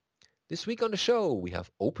This week on the show, we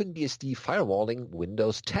have OpenBSD firewalling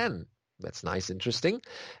Windows 10. That's nice, interesting.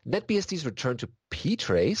 NetBSD's return to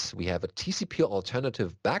ptrace. We have a TCP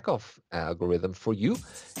alternative backoff algorithm for you,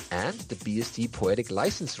 and the BSD poetic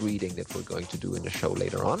license reading that we're going to do in the show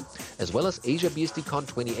later on, as well as Asia BSDCon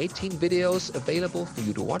 2018 videos available for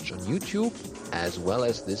you to watch on YouTube, as well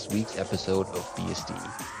as this week's episode of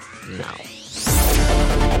BSD Now.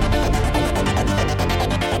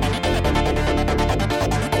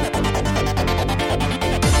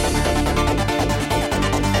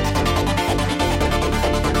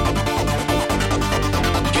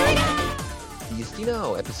 BSD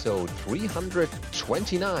Now, episode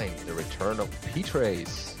 329, the return of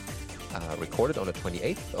ptrace, recorded on the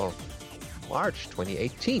 28th of March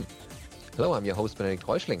 2018. Hello, I'm your host, Benedikt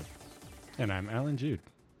Reuschling. And I'm Alan Jude.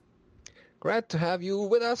 Glad to have you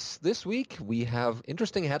with us this week. We have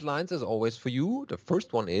interesting headlines as always for you. The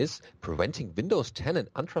first one is preventing Windows 10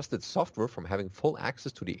 and untrusted software from having full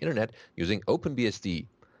access to the internet using OpenBSD.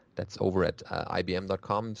 That's over at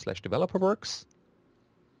ibm.com/developerworks.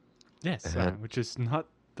 Yes, which is not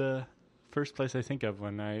the first place I think of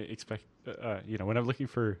when I expect, when I'm looking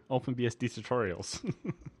for OpenBSD tutorials.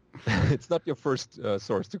 It's not your first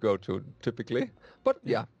source to go to typically, but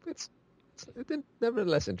yeah, it's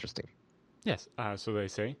nevertheless interesting. Yes, so they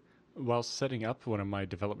say, while setting up one of my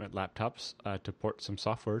development laptops to port some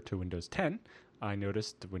software to Windows 10, I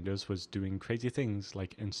noticed Windows was doing crazy things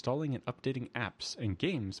like installing and updating apps and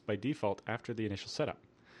games by default after the initial setup.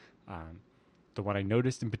 The one I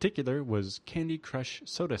noticed in particular was Candy Crush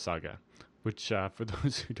Soda Saga, which, for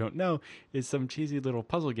those who don't know, is some cheesy little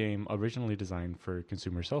puzzle game originally designed for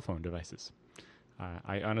consumer cell phone devices.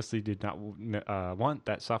 I honestly did not want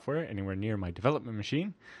that software anywhere near my development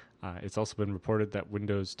machine. It's also been reported that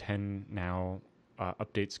Windows 10 now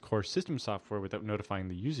updates core system software without notifying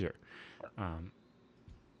the user.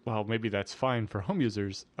 While maybe that's fine for home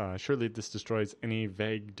users, surely this destroys any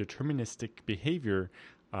vague deterministic behavior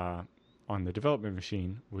on the development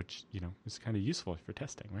machine, which, is kind of useful for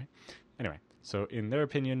testing, right? Anyway, so in their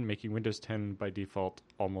opinion, making Windows 10 by default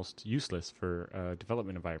almost useless for a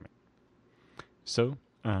development environment. So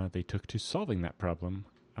they took to solving that problem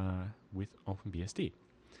with OpenBSD.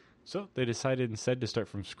 So they decided instead to start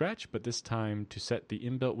from scratch, but this time to set the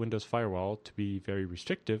inbuilt Windows firewall to be very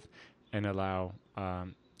restrictive and allow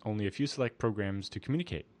only a few select programs to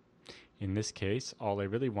communicate. In this case, all I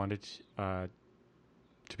really wanted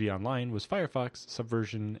to be online was Firefox,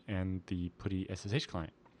 Subversion, and the PuTTY SSH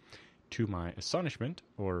client. To my astonishment,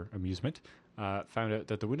 or amusement, found out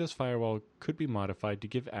that the Windows firewall could be modified to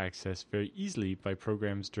give access very easily by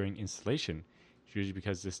programs during installation, usually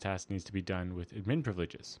because this task needs to be done with admin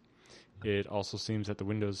privileges. It also seems that the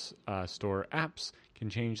Windows Store apps can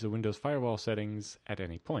change the Windows firewall settings at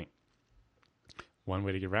any point. One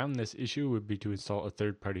way to get around this issue would be to install a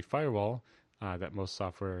third-party firewall that most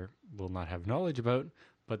software will not have knowledge about,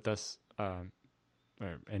 but thus and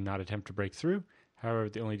not attempt to break through. However,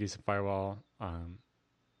 the only decent firewall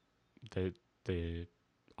that the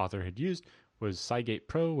author had used was Cygate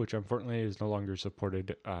Pro, which unfortunately is no longer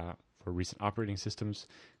supported for recent operating systems.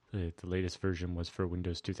 The latest version was for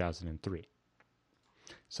Windows 2003.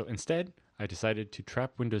 So instead, I decided to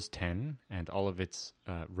trap Windows 10 and all of its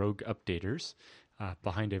rogue updaters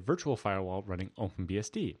behind a virtual firewall running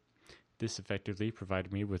OpenBSD. This effectively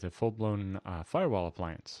provided me with a full-blown firewall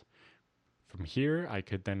appliance. From here, I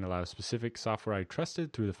could then allow specific software I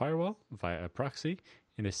trusted through the firewall via a proxy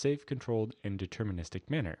in a safe, controlled, and deterministic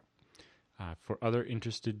manner. For other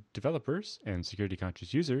interested developers and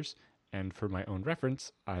security-conscious users, and for my own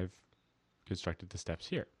reference, I've constructed the steps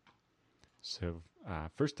here. So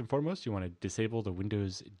first and foremost, you want to disable the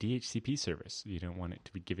Windows DHCP service. You don't want it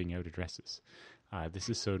to be giving out addresses. This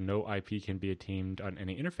is so no IP can be obtained on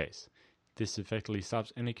any interface. This effectively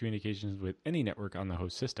stops any communications with any network on the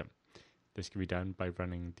host system. This can be done by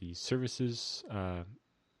running the services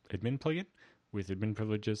admin plugin with admin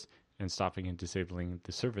privileges and stopping and disabling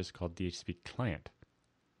the service called DHCP client.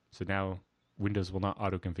 So now Windows will not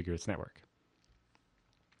auto-configure its network.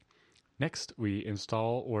 Next, we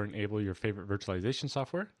install or enable your favorite virtualization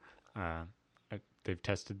software. They've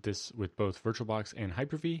tested this with both VirtualBox and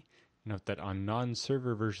Hyper-V. Note that on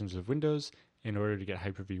non-server versions of Windows, in order to get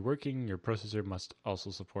Hyper-V working, your processor must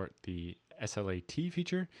also support the SLAT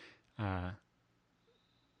feature.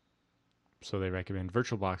 So they recommend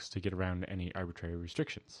VirtualBox to get around any arbitrary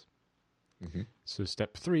restrictions. Mm-hmm. So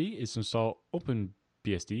step 3 is to install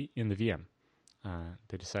OpenBSD in the VM.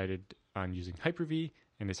 They decided on using Hyper-V,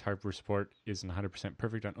 and its hardware support isn't 100%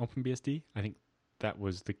 perfect on OpenBSD. I think that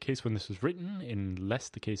was the case when this was written, and less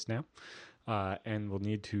the case now. And we'll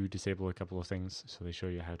need to disable a couple of things, so they show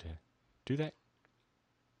you how to do that.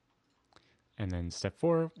 And then step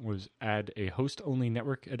 4 was add a host-only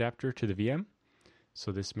network adapter to the VM.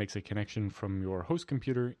 So this makes a connection from your host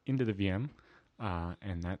computer into the VM,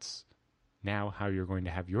 and that's now how you're going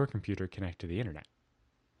to have your computer connect to the internet.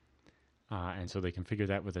 And so they configure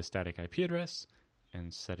that with a static IP address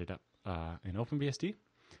and set it up in OpenBSD.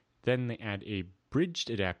 Then they add a bridged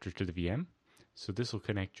adapter to the VM. So this will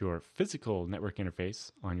connect your physical network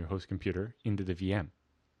interface on your host computer into the VM.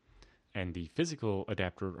 And the physical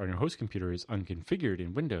adapter on your host computer is unconfigured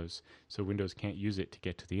in Windows, so Windows can't use it to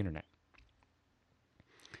get to the internet.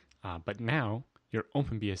 But now your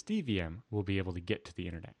OpenBSD VM will be able to get to the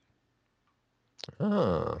internet.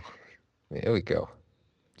 Oh, there we go.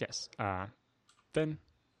 Yes. Then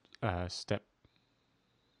step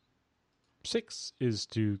 6 is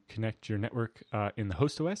to connect your network in the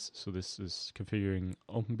host OS. So this is configuring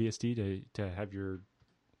OpenBSD to have your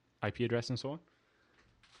IP address and so on.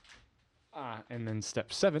 And then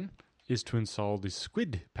step 7 is to install the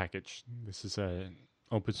Squid package. This is an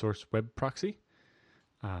open source web proxy.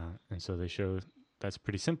 And so they show that's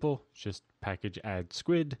pretty simple. Just package add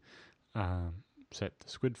Squid, set the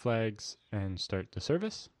Squid flags, and start the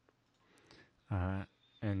service.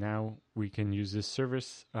 And now we can use this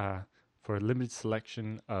service for a limited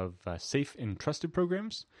selection of safe and trusted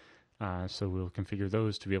programs. So we'll configure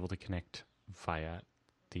those to be able to connect via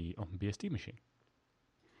the OpenBSD machine.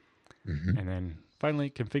 Mm-hmm. And then finally,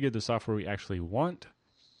 configure the software we actually want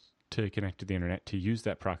to connect to the internet to use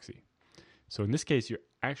that proxy. So in this case, you're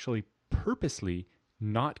actually purposely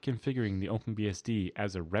not configuring the OpenBSD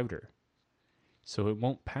as a router. So it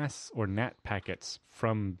won't pass or NAT packets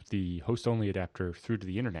from the host-only adapter through to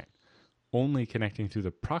the internet. Only connecting through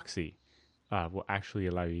the proxy will actually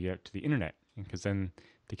allow you to get to the internet, because then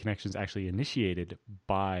the connection is actually initiated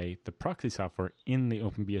by the proxy software in the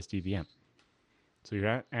OpenBSD VM. So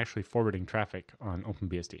you're actually forwarding traffic on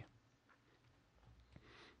OpenBSD.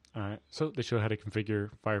 So they show how to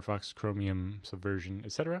configure Firefox, Chromium, Subversion,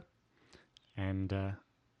 etc. And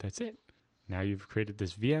that's it. Now you've created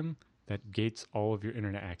this VM that gates all of your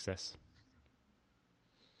internet access.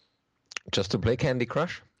 Just to play Candy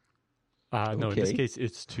Crush? No, in this case,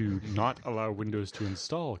 it's to not allow Windows to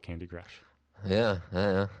install Candy Crush. Yeah,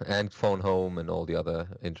 and Phone Home and all the other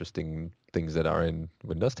interesting things that are in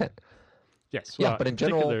Windows 10. Yes, yeah, but in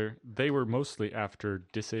particular, they were mostly after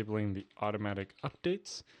disabling the automatic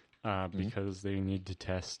updates because they need to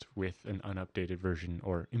test with an unupdated version,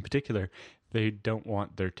 or in particular, they don't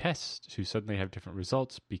want their tests to suddenly have different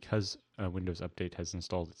results because a Windows Update has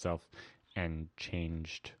installed itself and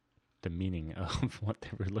changed the meaning of what they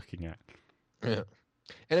were looking at. Yeah.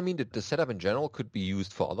 And I mean, the setup in general could be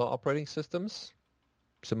used for other operating systems,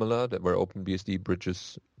 similar, that where OpenBSD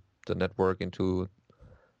bridges the network into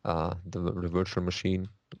the virtual machine.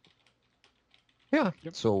 Yeah,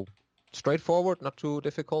 yep. So straightforward, not too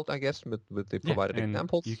difficult, I guess, with the provided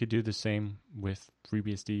examples. You could do the same with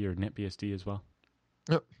FreeBSD or NetBSD as well.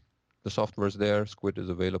 Yep. The software is there, Squid is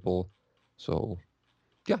available. So,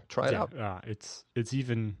 yeah, try it out. It's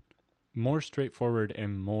even more straightforward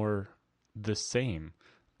and more the same,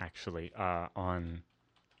 actually, on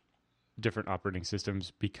different operating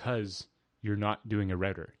systems because you're not doing a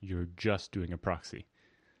router. You're just doing a proxy.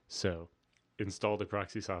 So install the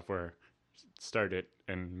proxy software, start it,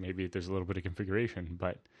 and maybe there's a little bit of configuration,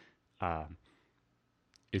 but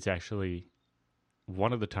it's actually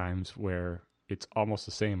one of the times where it's almost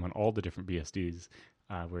the same on all the different BSDs,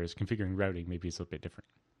 whereas configuring routing maybe is a bit different.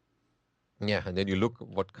 Yeah, and then you look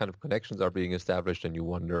what kind of connections are being established and you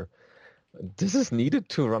wonder, this is needed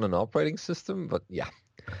to run an operating system? But yeah,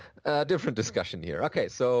 different discussion here. Okay,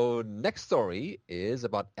 so next story is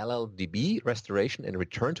about LLDB restoration and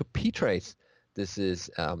return to ptrace. This is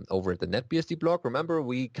over at the NetBSD blog. Remember,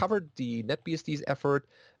 we covered the NetBSD's effort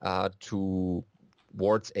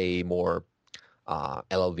towards a more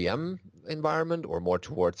LLVM environment, or more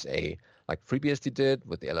towards a like FreeBSD did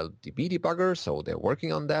with the LLDB debugger. So they're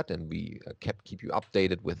working on that, and we keep you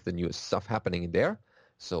updated with the newest stuff happening in there.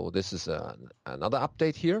 So this is another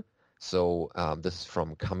update here. So this is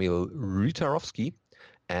from Kamil Rytarowski,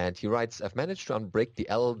 and he writes, I've managed to unbreak the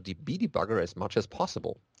LLDB debugger as much as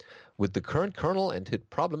possible. With the current kernel and hit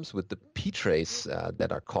problems with the ptrace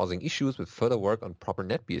that are causing issues with further work on proper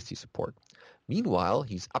NetBSD support. Meanwhile,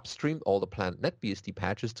 he's upstreamed all the planned NetBSD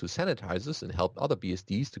patches to sanitizers and helped other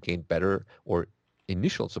BSDs to gain better or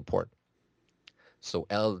initial support. So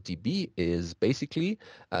LLDB is basically,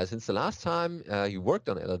 since the last time you worked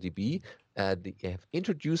on LLDB, they have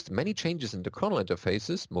introduced many changes in the kernel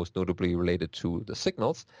interfaces, most notably related to the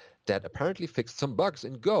signals, that apparently fixed some bugs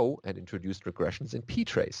in Go and introduced regressions in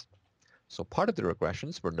ptrace. So part of the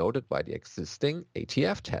regressions were noted by the existing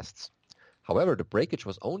ATF tests. However, the breakage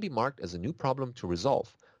was only marked as a new problem to resolve.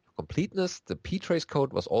 For completeness, the ptrace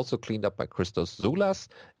code was also cleaned up by Christos Zoulas,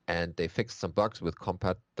 and they fixed some bugs with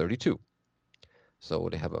Compat32. So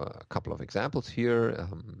they have a couple of examples here.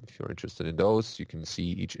 If you're interested in those, you can see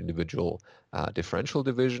each individual differential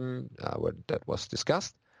division where that was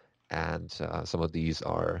discussed. And some of these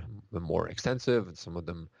are more extensive, and some of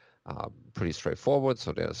them pretty straightforward.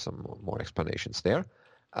 So there's some more explanations there.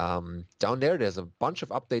 Down there's a bunch of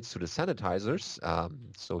updates to the sanitizers.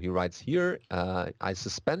 So he writes here, I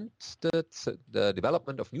suspended the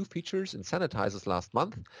development of new features in sanitizers last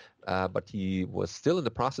month, but he was still in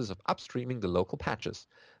the process of upstreaming the local patches.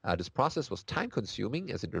 This process was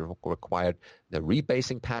time-consuming as it required the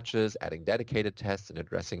rebasing patches, adding dedicated tests, and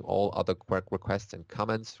addressing all other quirk requests and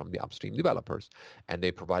comments from the upstream developers. And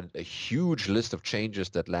they provided a huge list of changes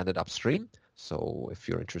that landed upstream. So if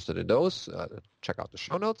you're interested in those, check out the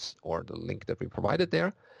show notes or the link that we provided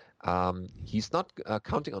there. He's not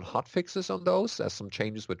counting on hotfixes on those, as some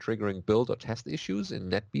changes were triggering build or test issues in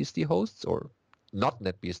NetBSD hosts, or not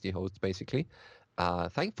NetBSD hosts, basically.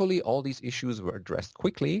 Thankfully, all these issues were addressed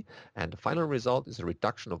quickly, and the final result is a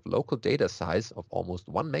reduction of local data size of almost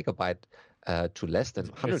 1 megabyte to less than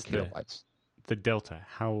 100 kilobytes. The delta,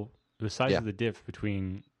 the size of the diff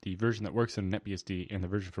between the version that works in NetBSD and the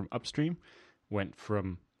version from upstream went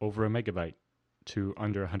from over a megabyte to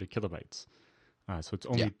under 100 kilobytes. So it's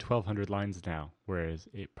only 1,200 lines now, whereas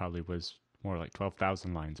it probably was more like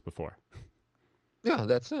 12,000 lines before. Yeah,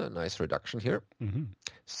 that's a nice reduction here. Mm-hmm.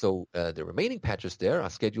 So the remaining patches there are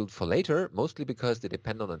scheduled for later, mostly because they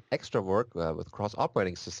depend on an extra work with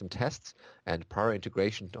cross-operating system tests and prior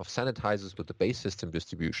integration of sanitizers with the base system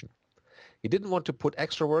distribution. He didn't want to put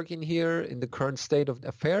extra work in here in the current state of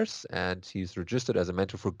affairs, and he's registered as a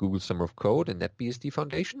mentor for Google Summer of Code and NetBSD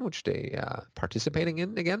Foundation, which they are participating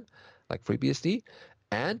in again, like FreeBSD.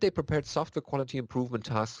 And they prepared software quality improvement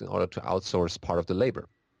tasks in order to outsource part of the labor.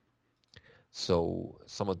 So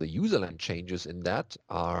some of the userland changes in that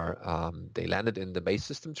are they landed in the base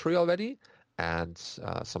system tree already, and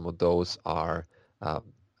some of those are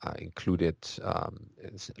included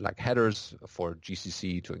like headers for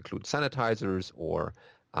GCC to include sanitizers, or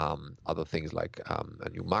other things like a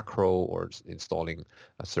new macro or installing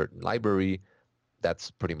a certain library.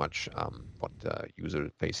 That's pretty much what the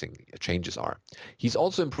user-facing changes are. He's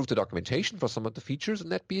also improved the documentation for some of the features in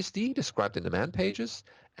NetBSD described in the man pages,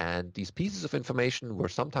 and these pieces of information were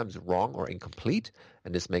sometimes wrong or incomplete,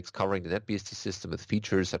 and this makes covering the NetBSD system with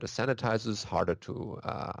features such as sanitizers harder to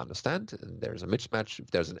understand, and there's a mismatch.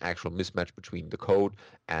 There's an actual mismatch between the code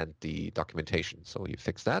and the documentation, so he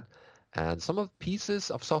fixed that. And some of the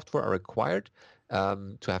pieces of software are required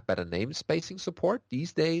to have better namespacing support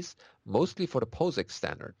these days, mostly for the POSIX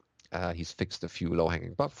standard. He's fixed a few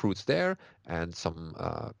low-hanging fruits there, and some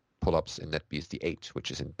pull-ups in NetBSD 8,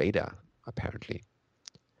 which is in beta, apparently.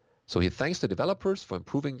 So he thanks the developers for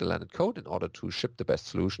improving the landed code in order to ship the best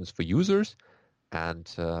solutions for users. And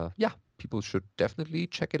people should definitely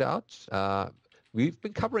check it out. We've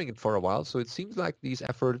been covering it for a while, so it seems like these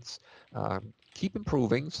efforts keep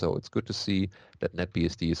improving. So it's good to see that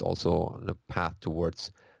NetBSD is also on a path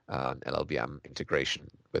towards LLVM integration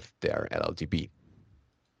with their LLDB.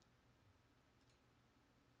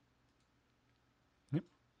 Yep.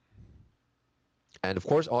 And of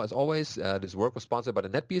course, as always, this work was sponsored by the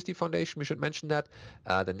NetBSD Foundation. We should mention that.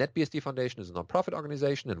 The NetBSD Foundation is a nonprofit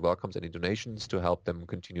organization and welcomes any donations to help them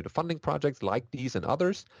continue the funding projects like these and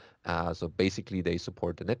others. So basically, they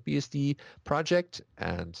support the NetBSD project,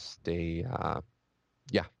 and they,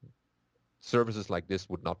 services like this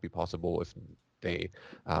would not be possible if they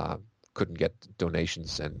couldn't get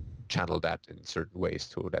donations and channel that in certain ways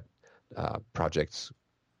so that projects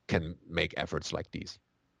can make efforts like these.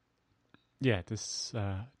 Yeah, this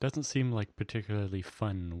doesn't seem like particularly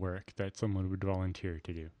fun work that someone would volunteer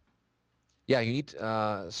to do. Yeah, you need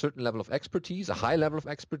a certain level of expertise, a high level of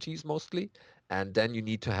expertise mostly, and then you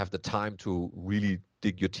need to have the time to really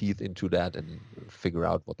dig your teeth into that and figure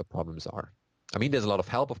out what the problems are. I mean, there's a lot of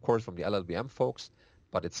help, of course, from the LLVM folks,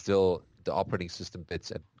 but it's still the operating system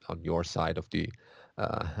bits on your side of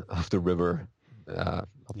the river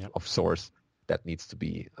of source that needs to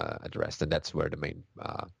be addressed, and that's where the main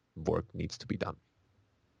work needs to be done.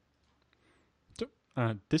 So,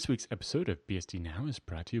 this week's episode of BSD Now is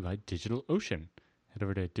brought to you by DigitalOcean. Head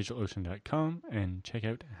over to digitalocean.com and check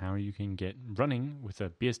out how you can get running with a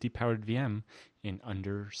BSD-powered VM in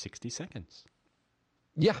under 60 seconds.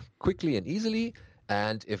 Yeah, quickly and easily.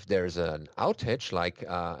 And if there's an outage, like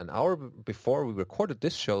an hour before we recorded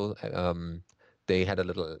this show, they had a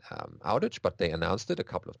little outage, but they announced it a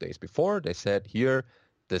couple of days before. They said, here,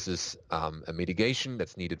 this is a mitigation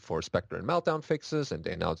that's needed for Spectre and Meltdown fixes, and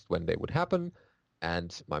they announced when they would happen.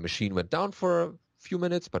 And my machine went down for a few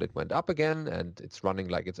minutes, but it went up again, and it's running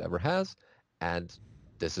like it ever has. And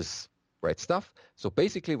this is great stuff. So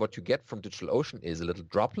basically what you get from DigitalOcean is a little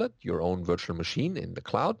droplet, your own virtual machine in the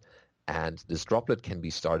cloud. And this droplet can be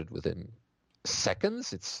started within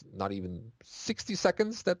seconds. It's not even 60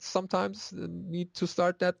 seconds that sometimes need to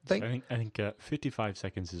start that thing. I think 55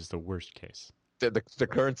 seconds is the worst case. The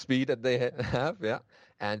current speed that they have, yeah.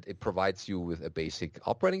 And it provides you with a basic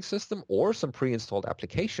operating system or some pre-installed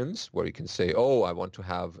applications where you can say, oh, I want to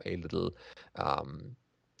have a little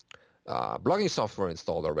blogging software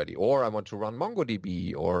installed already, or I want to run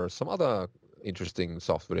MongoDB or some other interesting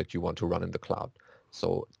software that you want to run in the cloud.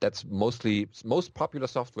 So that's most popular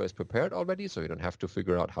software is prepared already, so you don't have to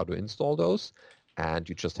figure out how to install those. And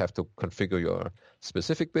you just have to configure your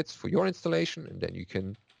specific bits for your installation, and then you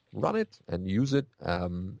can run it and use it.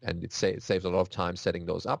 And it saves a lot of time setting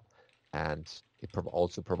those up. And it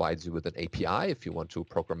also provides you with an API if you want to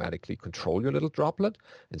programmatically control your little droplet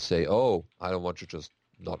and say, oh, I don't want to just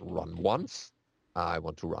not run once. I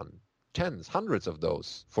want to run tens, hundreds of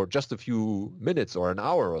those for just a few minutes or an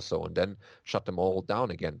hour or so, and then shut them all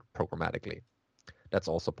down again programmatically. That's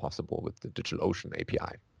also possible with the DigitalOcean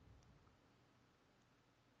API.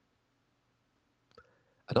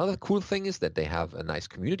 Another cool thing is that they have a nice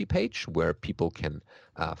community page where people can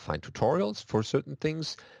find tutorials for certain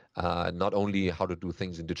things, not only how to do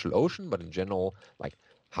things in DigitalOcean, but in general, like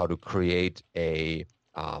how to create a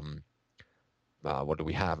what do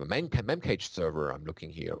we have? A Memcached server, I'm looking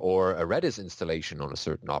here, or a Redis installation on a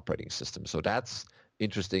certain operating system. So that's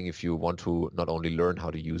interesting if you want to not only learn how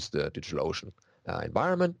to use the DigitalOcean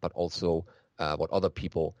environment, but also what other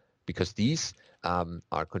people, because these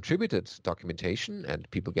are contributed documentation and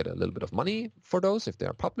people get a little bit of money for those if they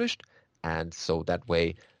are published. And so that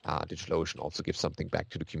way, DigitalOcean also gives something back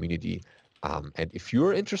to the community. And if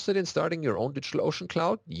you're interested in starting your own DigitalOcean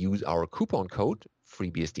cloud, use our coupon code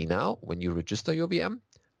FreeBSD now when you register your VM,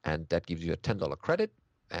 and that gives you a $10 credit.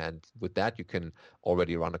 And with that, you can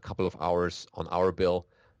already run a couple of hours on our bill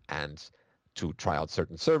and to try out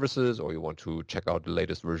certain services, or you want to check out the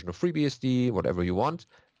latest version of FreeBSD, whatever you want.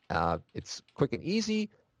 It's quick and easy,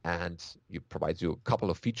 and it provides you a couple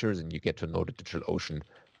of features, and you get to know the DigitalOcean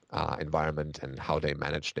environment and how they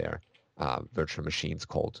manage their virtual machines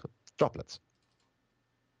called droplets.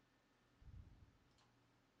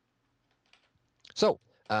 So,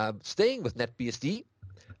 staying with NetBSD,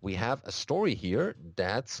 we have a story here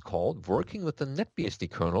that's called Working with the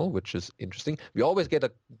NetBSD Kernel, which is interesting. We always get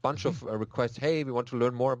a bunch of requests, hey, we want to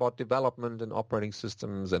learn more about development and operating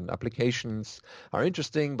systems, and applications are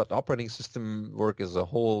interesting, but operating system work is a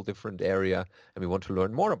whole different area, and we want to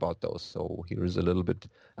learn more about those. So here's a little bit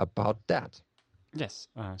about that. Yes.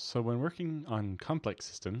 So when working on complex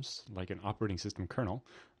systems, like an operating system kernel,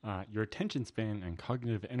 your attention span and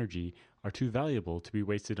cognitive energy are too valuable to be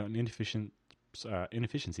wasted on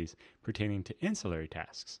inefficiencies pertaining to ancillary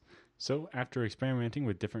tasks. So after experimenting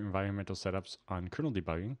with different environmental setups on kernel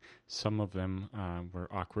debugging, some of them were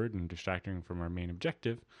awkward and distracting from our main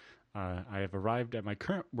objective, I have arrived at my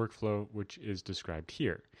current workflow, which is described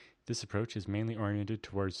here. This approach is mainly oriented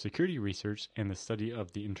towards security research and the study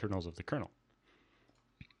of the internals of the kernel.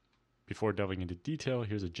 Before delving into detail,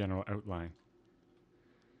 here's a general outline.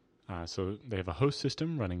 So they have a host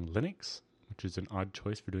system running Linux, which is an odd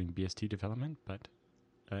choice for doing BSD development, but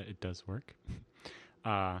it does work.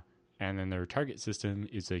 And then their target system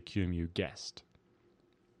is a QEMU guest.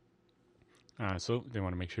 So they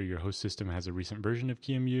want to make sure your host system has a recent version of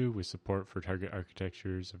QEMU with support for target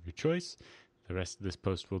architectures of your choice. The rest of this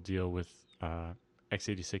post will deal with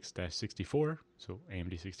x86-64, so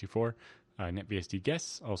AMD 64, NetBSD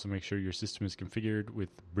guests. Also make sure your system is configured with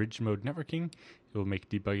bridge mode networking. It will make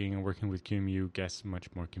debugging and working with QEMU guests much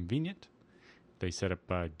more convenient. They set up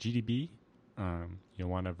GDB. You'll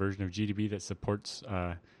want a version of GDB that supports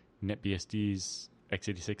NetBSD's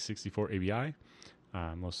x86-64 ABI.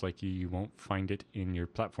 Most likely you won't find it in your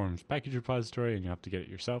platform's package repository, and you'll have to get it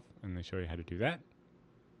yourself, and they show you how to do that.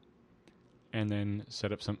 And then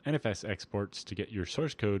set up some NFS exports to get your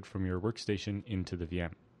source code from your workstation into the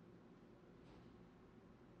VM.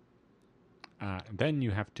 Then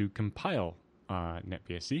you have to compile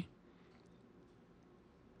NetBSD,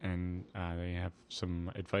 and they have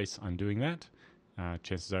some advice on doing that.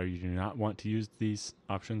 Chances are you do not want to use these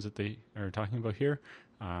options that they are talking about here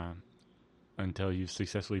until you've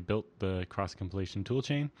successfully built the cross-compilation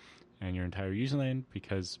toolchain and your entire userland,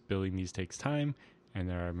 because building these takes time, and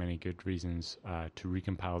there are many good reasons to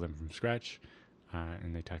recompile them from scratch.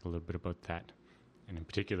 and they talk a little bit about that, and in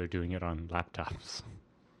particular doing it on laptops.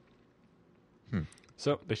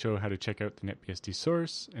 So they show how to check out the NetBSD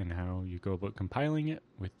source and how you go about compiling it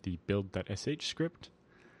with the build.sh script.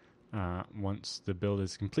 Once the build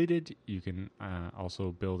is completed, you can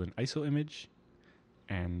also build an ISO image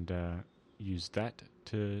and use that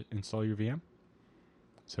to install your VM.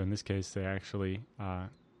 So in this case, they actually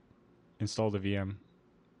install the VM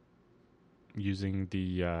using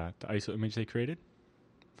the ISO image they created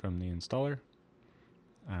from the installer,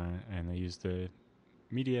 and they use the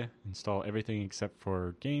media, install everything except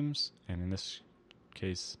for games, and in this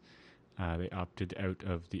case, they opted out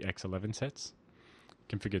of the X11 sets,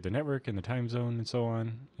 configured the network and the time zone and so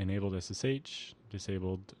on, enabled SSH,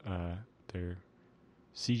 disabled their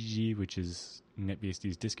CGG, which is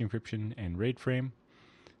NetBSD's disk encryption and RAID frame,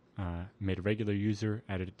 made a regular user,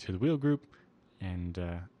 added it to the wheel group, and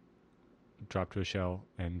dropped to a shell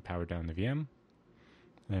and powered down the VM.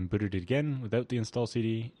 Then booted it again without the install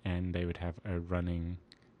CD, and they would have a running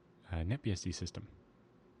NetBSD system.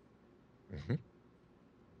 Mm-hmm.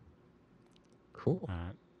 Cool.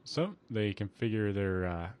 So they configure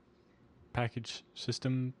their package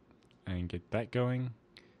system and get that going,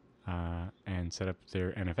 and set up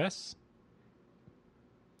their NFS.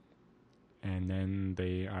 And then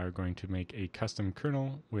they are going to make a custom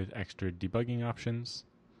kernel with extra debugging options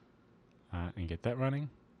and get that running.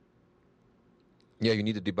 Yeah, you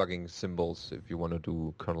need the debugging symbols if you want to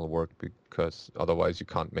do kernel work, because otherwise you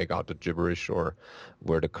can't make out the gibberish or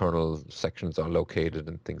where the kernel sections are located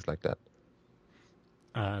and things like that.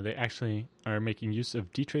 They actually are making use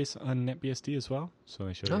of dtrace on NetBSD as well, so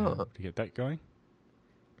they show you how to get that going.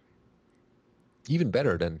 Even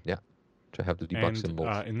better then, yeah, to have the debug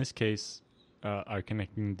symbols. In this case, are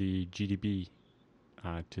connecting the GDB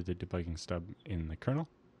to the debugging stub in the kernel.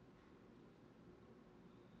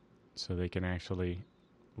 So they can actually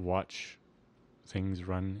watch things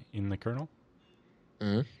run in the kernel.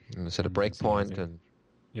 Mm-hmm. And set a breakpoint and...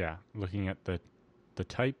 Yeah, looking at the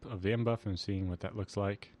type of the MBUF and seeing what that looks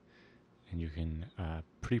like. And you can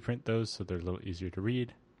pre-print those so they're a little easier to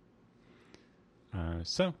read.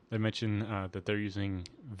 So they mention that they're using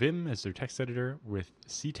Vim as their text editor with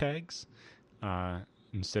C tags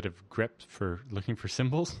instead of grep for looking for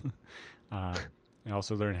symbols. They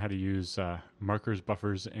also learn how to use markers,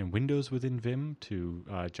 buffers, and windows within Vim to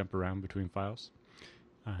jump around between files.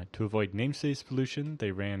 To avoid namespace pollution,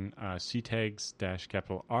 they ran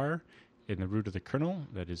ctags-R in the root of the kernel,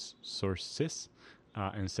 that is source sys,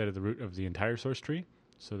 instead of the root of the entire source tree,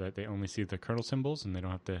 so that they only see the kernel symbols and they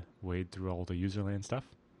don't have to wade through all the userland stuff.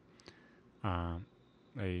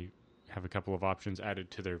 They have a couple of options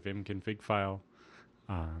added to their Vim config file,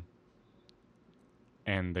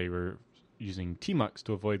 and they were using tmux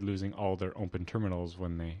to avoid losing all their open terminals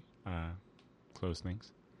when they close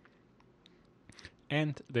things.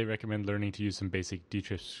 And they recommend learning to use some basic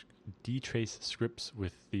dtrace scripts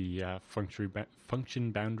with the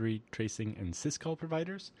function boundary tracing and syscall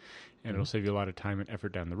providers, and it'll save you a lot of time and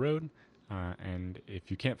effort down the road. And if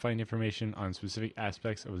you can't find information on specific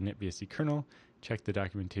aspects of the NetBSD kernel, check the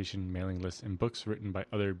documentation, mailing lists, and books written by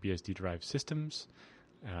other BSD-derived systems.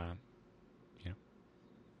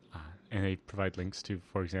 And they provide links to,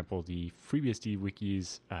 for example, the FreeBSD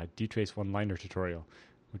Wiki's dtrace one-liner tutorial,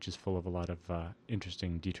 which is full of a lot of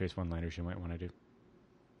interesting dtrace one-liners you might want to do.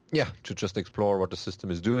 Yeah, to just explore what the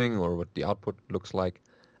system is doing or what the output looks like,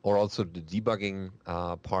 or also the debugging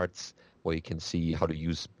parts where you can see how to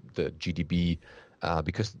use the GDB,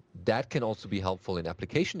 because that can also be helpful in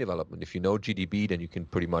application development. If you know GDB, then you can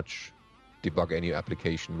pretty much debug any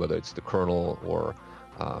application, whether it's the kernel or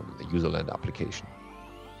a userland application.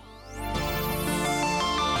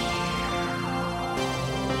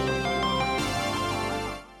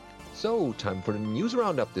 So, time for the news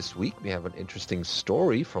roundup this week. We have an interesting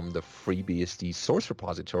story from the FreeBSD source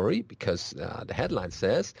repository, because the headline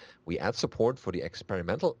says, we add support for the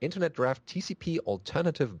experimental Internet Draft TCP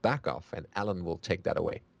alternative backoff, and Alan will take that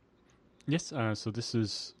away. Yes, so this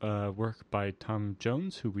is work by Tom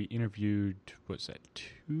Jones, who we interviewed,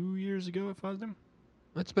 2 years ago at FOSDEM?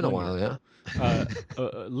 It's been a while, yeah.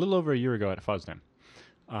 A little over a year ago at FOSDEM.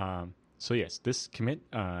 So yes, this commit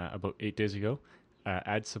about 8 days ago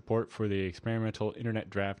adds support for the experimental Internet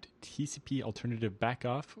Draft TCP alternative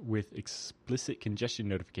backoff with explicit congestion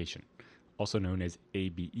notification, also known as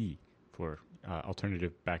ABE for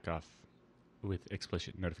alternative backoff with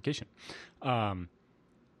explicit notification.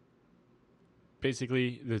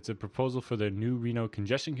 Basically, it's a proposal for the new Reno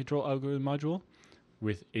congestion control algorithm module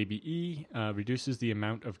with ABE, reduces the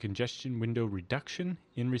amount of congestion window reduction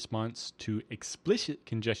in response to explicit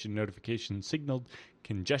congestion notification signaled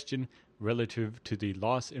congestion relative to the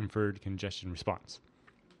loss inferred congestion response.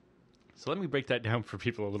 So let me break that down for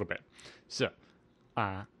people a little bit. So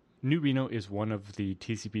NuRino is one of the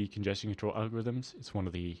TCP congestion control algorithms. It's one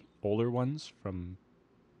of the older ones from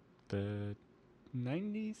the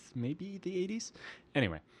 90s, maybe the 80s.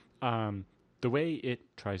 Anyway, the way it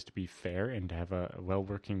tries to be fair and to have a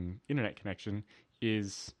well-working internet connection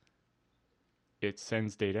is it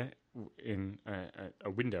sends data in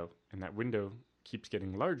a window, and that window keeps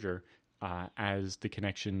getting larger as the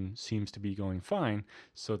connection seems to be going fine,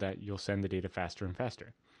 so that you'll send the data faster and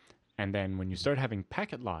faster. And then when you start having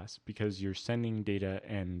packet loss, because you're sending data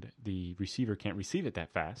and the receiver can't receive it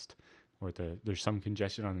that fast, or there's some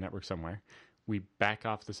congestion on the network somewhere, we back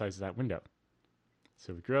off the size of that window.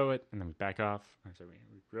 So we grow it, and then we back off. Or sorry,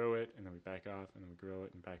 we grow it, and then we back off, and then we grow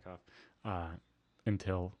it and back off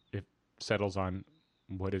until it settles on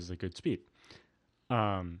what is a good speed.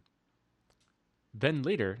 Then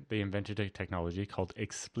later, they invented a technology called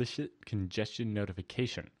explicit congestion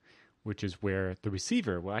notification, which is where the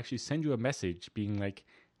receiver will actually send you a message being like,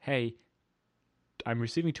 hey, I'm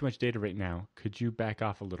receiving too much data right now. Could you back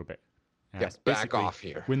off a little bit? Yes, back off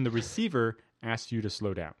here. When the receiver asks you to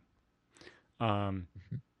slow down.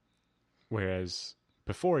 Whereas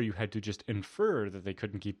before, you had to just infer that they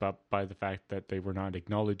couldn't keep up by the fact that they were not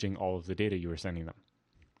acknowledging all of the data you were sending them.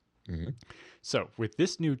 Mm-hmm. So with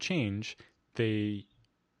this new change, they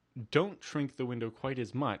don't shrink the window quite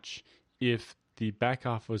as much if the back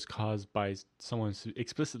off was caused by someone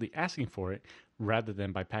explicitly asking for it rather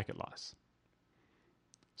than by packet loss.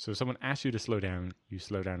 So if someone asks you to slow down, you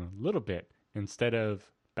slow down a little bit instead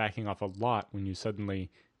of backing off a lot when you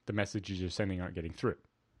suddenly the messages you're sending aren't getting through.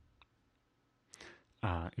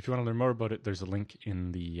 If you want to learn more about it, there's a link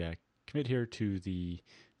in the commit here to the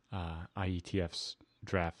IETF's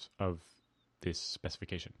draft of this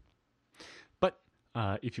specification. But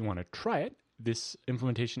if you want to try it, this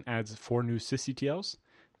implementation adds 4 new sysctls.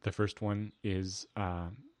 The first one is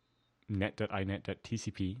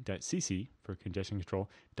net.inet.tcp.cc for congestion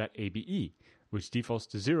control.abe, which defaults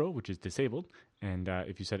to 0, which is disabled. And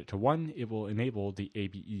if you set it to 1, it will enable the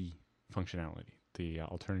ABE functionality, the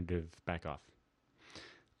alternative backoff.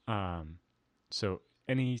 So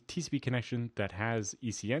any TCP connection that has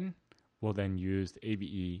ECN will then use the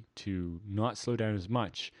ABE to not slow down as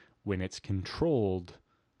much when it's controlled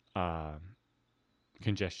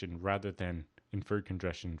congestion rather than inferred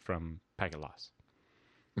congestion from packet loss.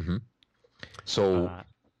 Mm-hmm. So,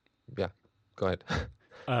 yeah, go ahead.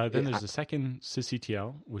 Then there's a second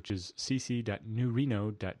sysctl, which is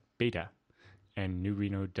cc.nurino.beta and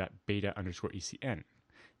nurino.beta_ECN.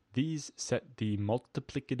 These set the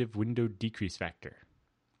multiplicative window decrease factor.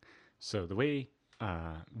 So the way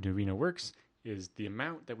NuRino works is the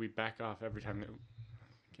amount that we back off every time. I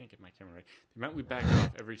can't get my camera right. The amount we back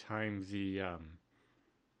off every time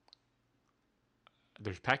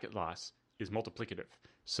there's packet loss is multiplicative.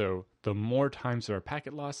 So the more times there are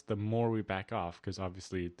packet loss, the more we back off, because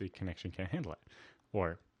obviously the connection can't handle it.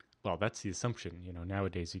 Or, well, that's the assumption. You know,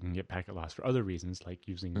 nowadays you can get packet loss for other reasons, like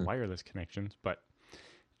using wireless connections. But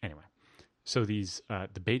anyway, so these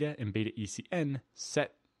the beta and beta ECN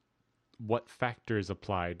set what factor is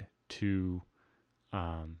applied to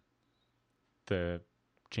the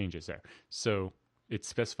changes there. So it's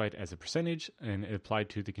specified as a percentage, and it applied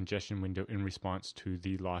to the congestion window in response to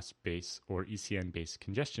the loss base or ECN-based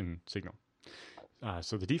congestion signal.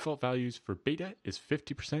 So the default values for beta is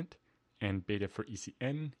 50%, and beta for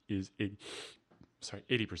ECN is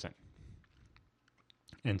 80%.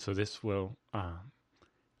 And so this will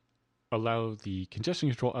allow the congestion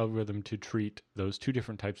control algorithm to treat those two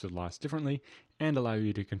different types of loss differently and allow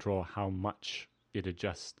you to control how much it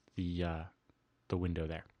adjusts the window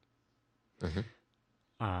there. Mm-hmm.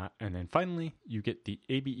 And then finally, you get the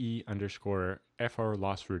ABE_FR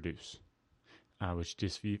loss reduce, which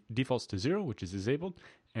defaults to 0, which is disabled,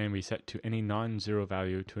 and we set to any non-zero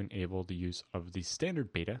value to enable the use of the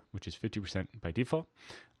standard beta, which is 50% by default,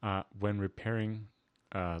 when repairing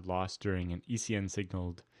loss during an ECN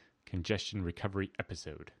signaled congestion recovery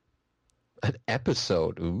episode. An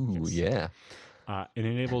episode? Ooh, yes. Yeah. It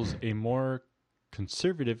enables a more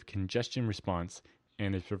conservative congestion response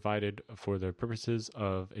and is provided for the purposes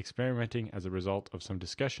of experimenting as a result of some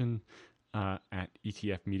discussion at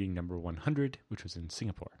ETF meeting number 100, which was in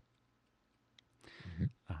Singapore. Mm-hmm.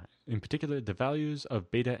 In particular, the values of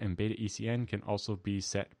beta and beta ECN can also be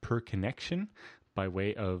set per connection by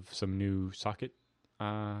way of some new socket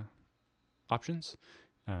options.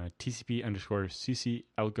 TCP_CC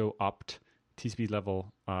algo opt TCP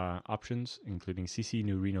level options, including CC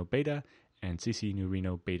NuRino beta and CC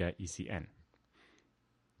NuRino beta ECN.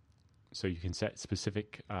 So you can set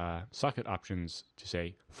specific socket options to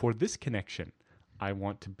say, for this connection, I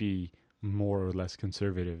want to be more or less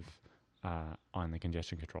conservative on the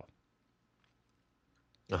congestion control.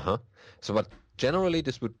 Uh-huh. So, but generally,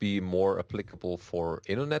 this would be more applicable for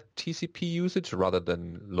internet TCP usage rather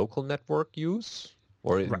than local network use,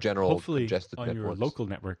 or in general, hopefully congested on networks. your local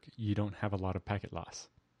network, you don't have a lot of packet loss.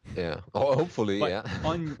 Yeah. Oh, hopefully, but yeah.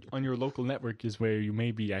 on your local network is where you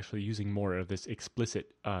may be actually using more of this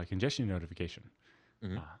explicit congestion notification.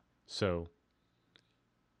 Mm-hmm. So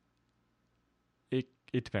it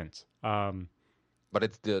depends. But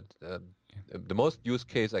it's the most use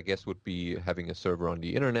case, I guess, would be having a server on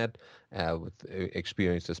the internet with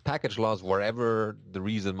experiences package loss, wherever the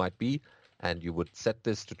reason might be, and you would set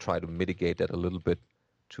this to try to mitigate that a little bit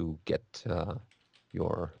to get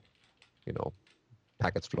your,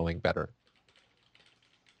 packets flowing better.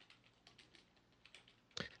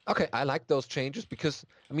 Okay, I like those changes because,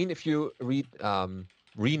 if you read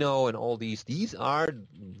Reno and all these are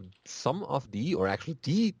some of or actually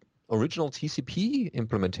the original TCP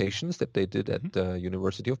implementations that they did at the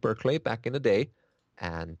University of Berkeley back in the day.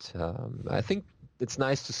 And I think it's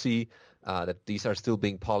nice to see that these are still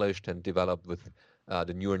being polished and developed with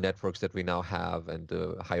the newer networks that we now have and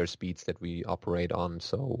the higher speeds that we operate on.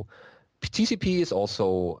 So TCP is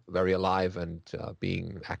also very alive and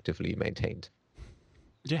being actively maintained.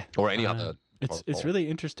 Yeah. Or any other. It's really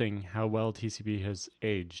interesting how well TCP has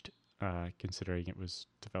aged, considering it was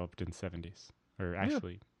developed in the 70s, or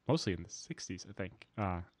actually mostly in the 60s, I think,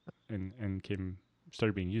 and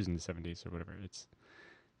started being used in the 70s or whatever. It's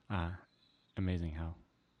amazing how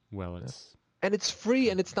well it's... And it's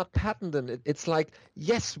free and it's not patented. It's like,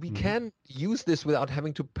 yes, we can use this without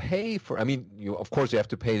having to pay for... of course, you have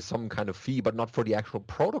to pay some kind of fee, but not for the actual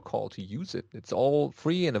protocol to use it. It's all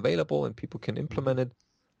free and available and people can implement it.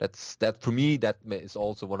 That for me, that is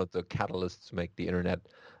also one of the catalysts to make the internet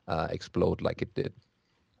explode like it did.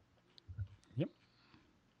 Yep.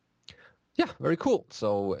 Yeah, very cool.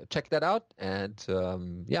 So check that out and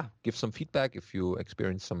give some feedback if you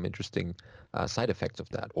experience some interesting side effects of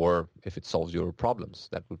that, or if it solves your problems.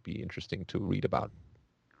 That would be interesting to read about.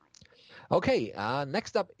 Okay,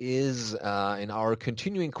 next up is in our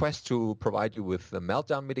continuing quest to provide you with the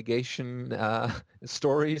meltdown mitigation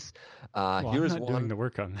stories. Here's I'm not doing the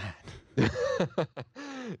work on that.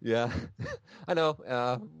 Yeah, I know.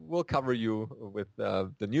 We'll cover you with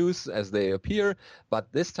the news as they appear, but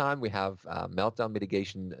this time we have meltdown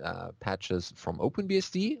mitigation patches from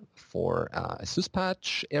OpenBSD for a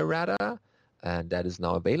syspatch errata, and that is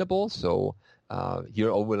now available. So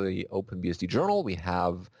here over the OpenBSD journal, we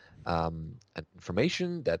have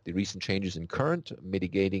information that the recent changes in current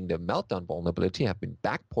mitigating the meltdown vulnerability have been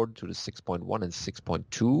backported to the 6.1 and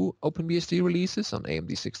 6.2 OpenBSD releases on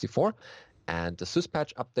AMD64. And the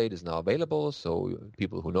syspatch update is now available. So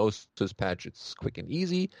people who know syspatch, it's quick and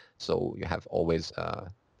easy. So you have always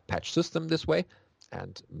a patch system this way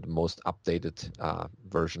and the most updated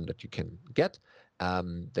version that you can get.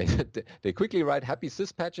 They quickly write happy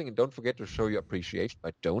syspatching and don't forget to show your appreciation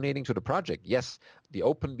by donating to the project. Yes, the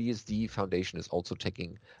OpenBSD Foundation is also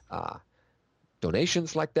taking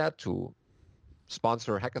donations like that to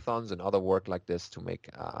sponsor hackathons and other work like this to make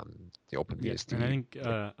the OpenBSD. And I think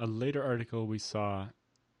a later article we saw,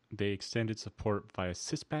 they extended support via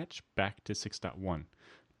syspatch back to 6.1.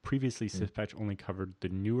 Previously, syspatch only covered the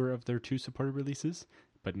newer of their two supported releases,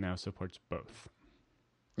 but now supports both.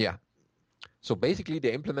 Yeah. So basically,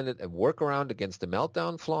 they implemented a workaround against the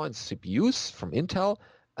meltdown flaw in CPUs from Intel,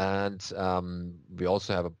 and we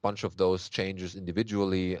also have a bunch of those changes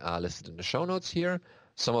individually listed in the show notes here.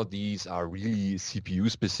 Some of these are really CPU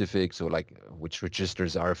specific, so like which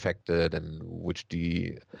registers are affected and which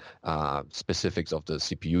the specifics of the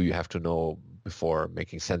CPU you have to know before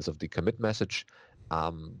making sense of the commit message.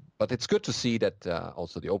 But it's good to see that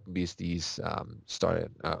also the OpenBSDs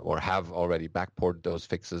started or have already backported those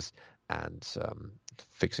fixes and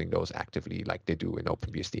fixing those actively like they do in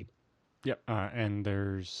OpenBSD. Yeah, and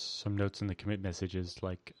there's some notes in the commit messages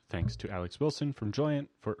like thanks to Alex Wilson from Joyent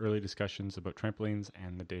for early discussions about trampolines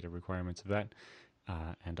and the data requirements of that.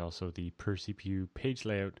 And also the per CPU page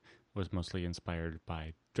layout was mostly inspired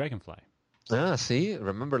by Dragonfly. See,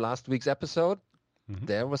 remember last week's episode?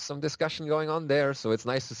 There was some discussion going on there, so it's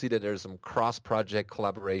nice to see that there's some cross-project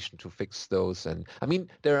collaboration to fix those. And I mean,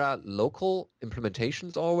 there are local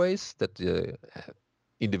implementations always that the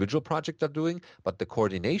individual projects are doing, but the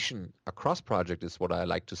coordination across project is what I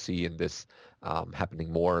like to see in this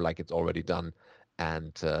happening more like it's already done.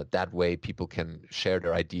 And that way people can share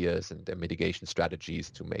their ideas and their mitigation strategies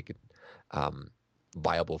to make it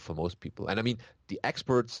viable for most people. And I mean, the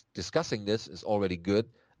experts discussing this is already good.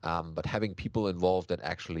 But having people involved that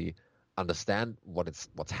actually understand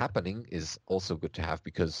what's happening is also good to have,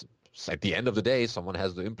 because at the end of the day, someone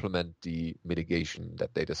has to implement the mitigation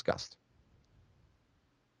that they discussed.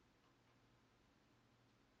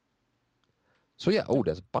 So yeah,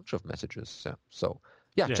 there's a bunch of messages. Yeah. So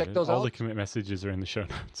yeah, check those all out. the commit messages are in the show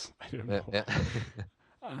notes. I don't know. Yeah.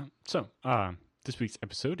 This week's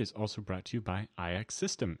episode is also brought to you by IX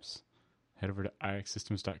Systems. Head over to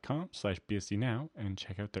ixsystems.com/BSD now and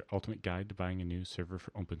check out their ultimate guide to buying a new server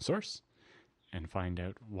for open source, and find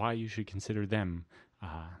out why you should consider them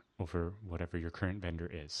over whatever your current vendor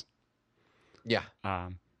is. Yeah.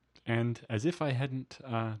 And as if I hadn't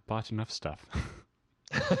bought enough stuff,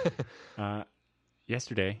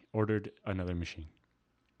 yesterday ordered another machine.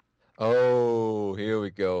 Oh, here we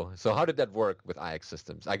go. So how did that work with IX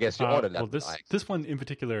Systems? I guess you ordered that. Well, this one in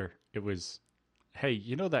particular, it was, hey,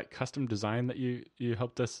 you know that custom design that you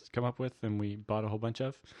helped us come up with and we bought a whole bunch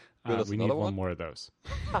of? We need one more of those.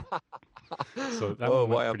 So that one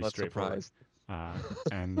went pretty straightforward.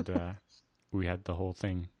 And we had the whole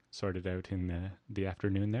thing sorted out in the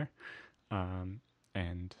afternoon there.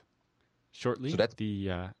 And shortly,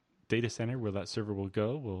 the data center where that server will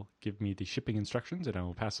go will give me the shipping instructions, and I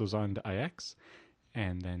will pass those on to IX.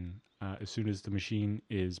 And then as soon as the machine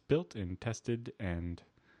is built and tested and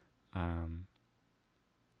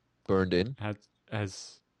burned in,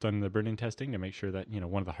 has done the burn-in testing to make sure that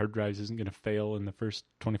one of the hard drives isn't going to fail in the first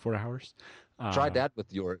 24 hours. Try that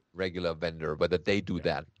with your regular vendor, whether they do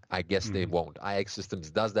that. I guess they won't. IX Systems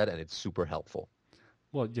does that, and it's super helpful.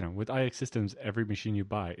 Well, with IX Systems, every machine you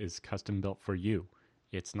buy is custom built for you.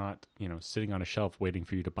 It's not, sitting on a shelf waiting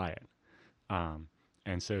for you to buy it.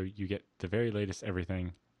 And so you get the very latest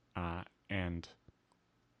everything, and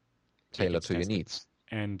tailored to your needs.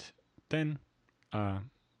 And then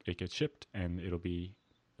it gets shipped, and it'll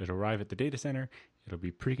arrive at the data center. It'll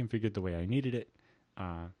be pre-configured the way I needed it.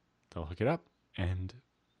 They'll hook it up, and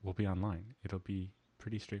we'll be online. It'll be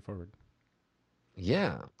pretty straightforward.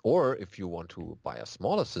 Yeah, or if you want to buy a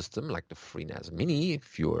smaller system like the FreeNAS Mini,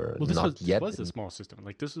 if you're this yet was a small system.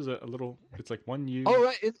 Like this is a little. It's like 1U. Oh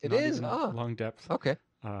right, it is long depth. Okay.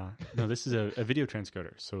 No, this is a video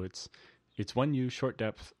transcoder, so it's 1U short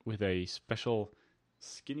depth with a special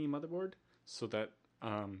skinny motherboard, so that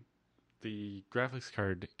the graphics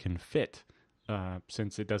card can fit.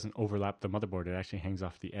 Since it doesn't overlap the motherboard, it actually hangs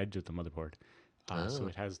off the edge of the motherboard. So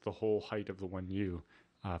it has the whole height of the 1U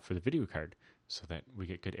for the video card, so that we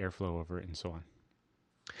get good airflow over it and so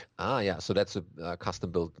on. Yeah. So that's a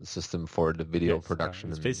custom-built system for the video production.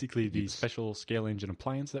 It's basically the special scale engine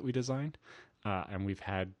appliance that we designed, and we've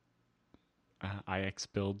had IX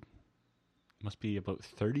build, must be about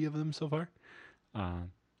 30 of them so far.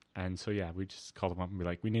 And so, yeah, we just call them up and be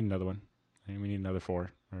like, we need another one, and we need another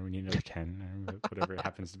 4, or we need another 10, or whatever it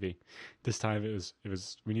happens to be. This time it was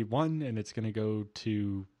we need one, and it's going to go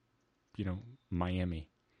to, Miami,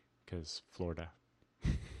 because Florida.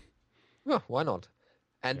 Well, why not?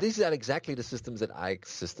 And these are exactly the systems that IX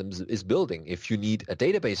Systems is building. If you need a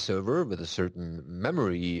database server with a certain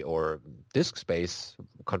memory or disk space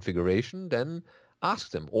configuration, then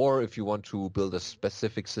ask them. Or if you want to build a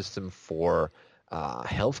specific system for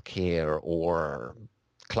healthcare or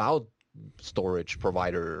cloud storage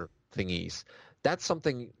provider thingies, that's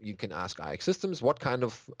something you can ask IX Systems. What kind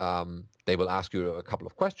of, they will ask you a couple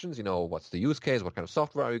of questions, what's the use case, what kind of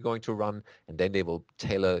software are you going to run, and then they will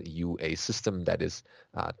tailor you a system that is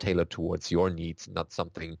tailored towards your needs, not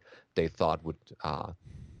something they thought would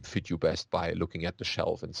fit you best by looking at the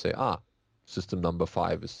shelf and say, system number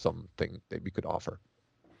 5 is something that we could offer.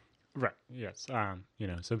 Right. Yes.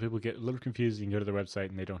 Some people get a little confused. You can go to their website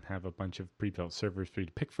and they don't have a bunch of pre-built servers for you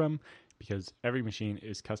to pick from, because every machine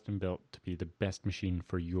is custom built to be the best machine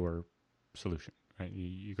for your solution. Right?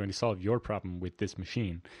 You're going to solve your problem with this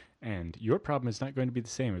machine, and your problem is not going to be the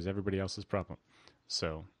same as everybody else's problem.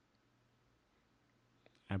 So,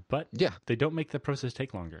 but they don't make the process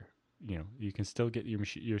take longer. You can still get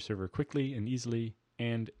your server quickly and easily,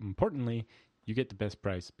 and importantly, you get the best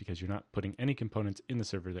price because you're not putting any components in the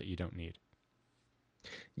server that you don't need.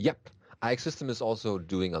 Yep. IX System is also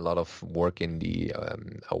doing a lot of work in the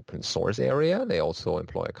open source area. They also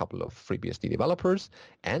employ a couple of FreeBSD developers,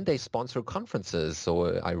 and they sponsor conferences.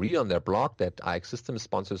 So I read on their blog that IX System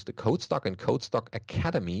sponsors the Codestock and Codestock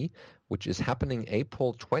Academy, which is happening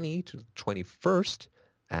April 20 to 21st.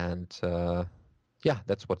 And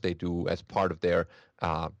that's what they do as part of their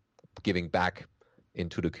giving back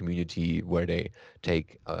into the community, where they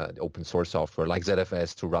take open source software like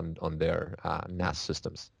ZFS to run on their NAS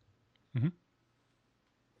systems. Mm-hmm.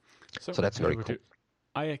 So that's very cool.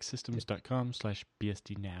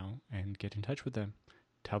 ixsystems.com/BSD now and get in touch with them.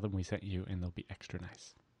 tell them we sent you, and they'll be extra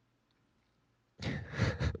nice.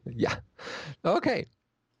 Yeah. Okay.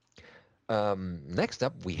 Next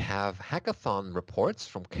up, we have hackathon reports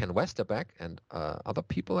from Ken Westerbeck and other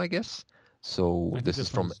people, I guess. So I think this is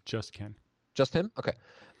from just Ken. Just him? Okay.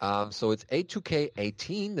 So it's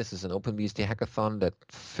A2K18. This is an OpenBSD hackathon that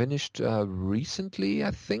finished recently,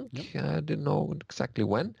 I think. Yep. I didn't know exactly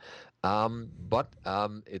when. But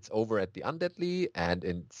it's over at the Undeadly, and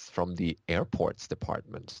it's from the airports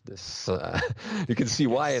department. This you can see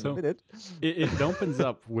why in a minute. It opens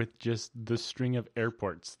up with just the string of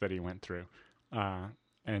airports that he went through.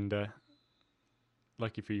 And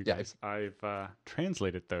lucky for you guys, I've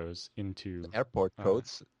translated those into airport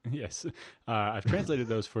codes. Yes. I've translated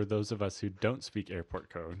those for those of us who don't speak airport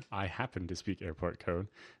code. I happen to speak airport code,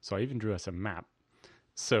 so I even drew us a map.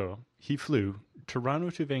 So he flew Toronto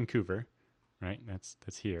to Vancouver, right? That's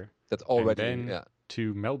here. That's already, and then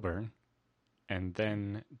to Melbourne, and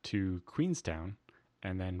then to Queenstown,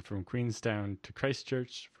 and then from Queenstown to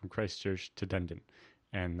Christchurch, from Christchurch to Dunedin.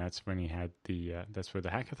 And that's when he had that's where the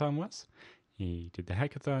hackathon was. He did the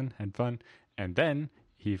hackathon, had fun, and then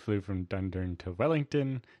he flew from Dunedin to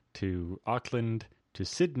Wellington, to Auckland, to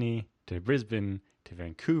Sydney, to Brisbane, to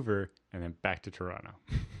Vancouver, and then back to Toronto.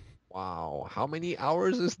 Wow. How many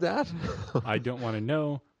hours is that? I don't want to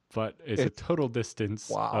know, but it's a total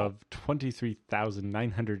distance of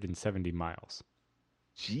 23,970 miles.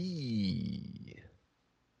 Gee.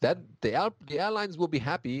 That the airlines will be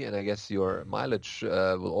happy, and I guess your mileage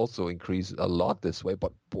will also increase a lot this way.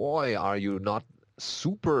 But boy, are you not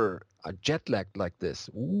super jet lagged like this?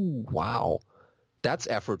 Ooh, wow, that's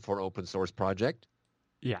effort for an open source project.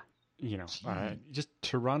 Yeah, just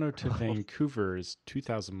Toronto to Vancouver is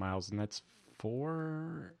 2,000 miles, and that's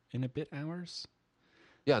 4 and a bit hours.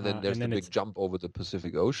 Yeah, and then there's the big jump over the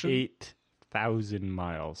Pacific Ocean. 8,000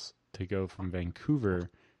 miles to go from Vancouver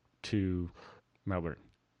to Melbourne.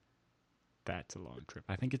 That's a long trip.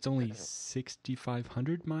 I think it's only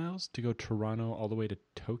 6,500 miles to go Toronto all the way to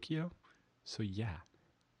Tokyo. So yeah,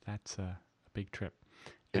 that's a big trip.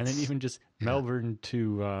 And then even just Melbourne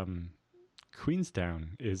to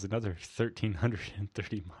Queenstown is another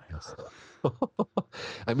 1,330 miles.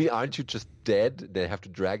 I mean, aren't you just dead? They have to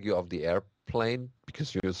drag you off the airplane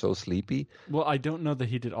because you're so sleepy. Well, I don't know that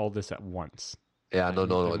he did all this at once. Yeah,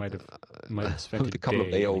 no. Might have spent a couple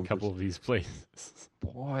in a couple of these places.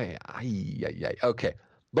 Boy, okay.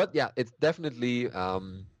 But yeah, it definitely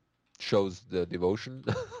shows the devotion,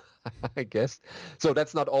 I guess. So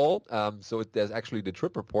that's not all. There's actually the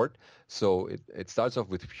trip report. So it starts off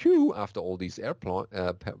with phew after all these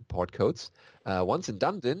port codes. Once in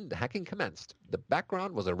Dunedin, the hacking commenced. The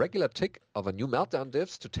background was a regular tick of a new Meltdown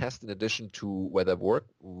diffs to test in addition to whether work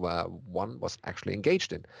one was actually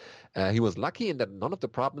engaged in. He was lucky in that none of the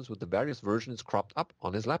problems with the various versions cropped up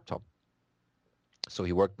on his laptop. So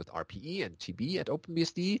he worked with RPE and TB at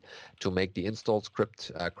OpenBSD to make the install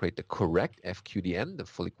script create the correct FQDN, the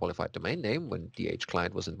fully qualified domain name, when DH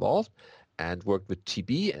client was involved, and worked with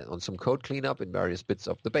TB on some code cleanup in various bits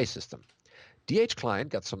of the base system. DH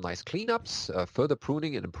client got some nice cleanups, further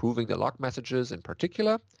pruning and improving the log messages in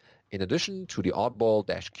particular. In addition to the oddball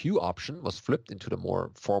 -Q option was flipped into the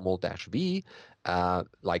more formal -V,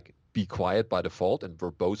 like be quiet by default and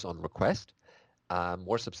verbose on request.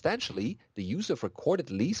 More substantially, the use of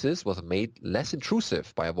recorded leases was made less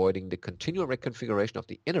intrusive by avoiding the continual reconfiguration of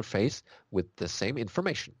the interface with the same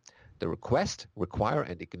information. The request, require,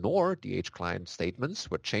 and ignore DH client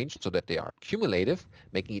statements were changed so that they are cumulative,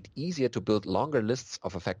 making it easier to build longer lists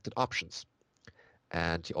of affected options.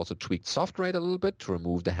 And he also tweaked SoftRate a little bit to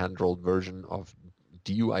remove the hand-rolled version of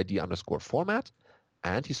DUID_format.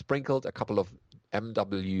 And he sprinkled a couple of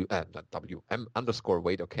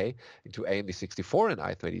M_wait OK into AMD64 and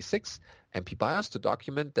i386 MP BIOS to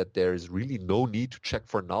document that there is really no need to check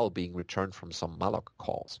for null being returned from some malloc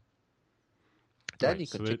calls. Then right,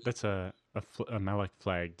 so that's a malloc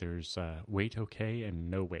flag. There's wait OK and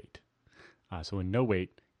no wait. So in no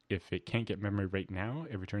wait, if it can't get memory right now,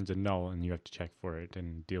 it returns a null and you have to check for it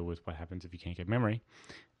and deal with what happens if you can't get memory.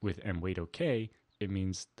 With mwait OK, it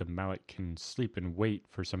means the malloc can sleep and wait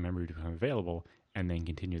for some memory to become available and then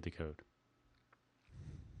continue the code.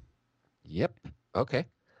 Yep. Okay.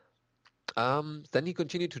 Then he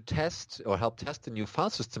continued to test or help test the new file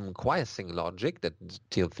system quiescing logic that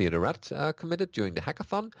Teal Theodoret committed during the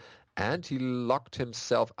hackathon, and he locked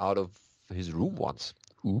himself out of his room once.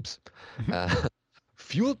 Oops.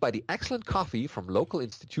 Fueled by the excellent coffee from local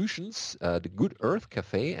institutions, the Good Earth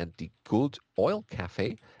Cafe and the Good Oil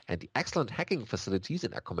Cafe, and the excellent hacking facilities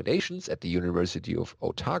and accommodations at the University of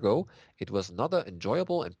Otago, it was another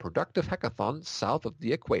enjoyable and productive hackathon south of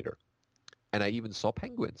the equator. And I even saw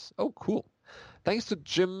penguins. Oh, cool. Thanks to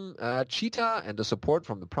Jim Cheetah and the support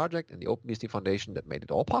from the project and the OpenBSD Foundation that made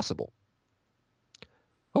it all possible.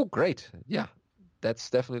 Oh, great. Yeah, that's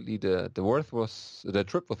definitely the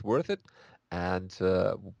trip was worth it. And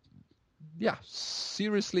yeah,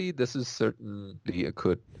 seriously, this is certainly a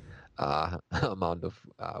good amount of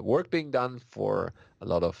work being done for a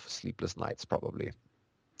lot of sleepless nights probably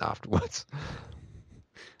afterwards.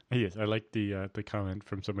 Yes, I like the comment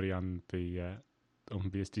from somebody on the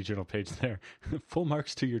OpenBSD journal page there. Full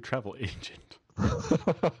marks to your travel agent.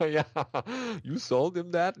 Yeah, you sold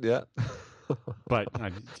him that, yeah. But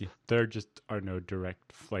there just are no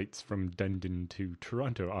direct flights from Dunedin to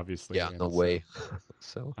Toronto, obviously. Yeah, no way.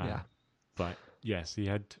 So yeah. But yes, he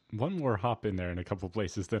had one more hop in there in a couple of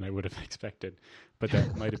places than I would have expected. But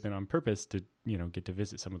that might have been on purpose to, get to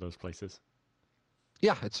visit some of those places.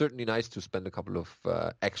 Yeah, it's certainly nice to spend a couple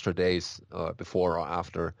of extra days before or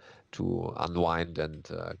after to unwind and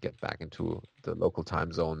get back into the local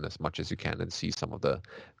time zone as much as you can and see some of the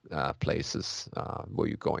places where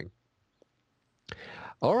you're going.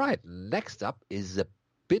 All right, next up is a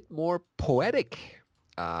bit more poetic.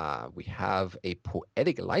 We have a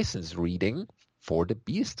poetic license reading for the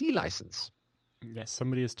BSD license. Yes,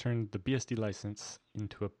 somebody has turned the BSD license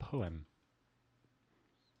into a poem.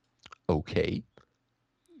 Okay.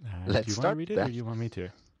 Let's start. Do you want to read it, or do you want me to?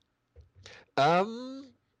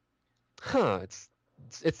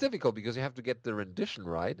 It's difficult because you have to get the rendition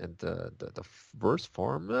right and the verse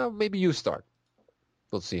form. Maybe you start.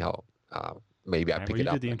 We'll see how. Maybe I pick it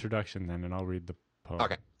up. You do the introduction then, and I'll read the poem.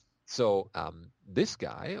 Okay. So this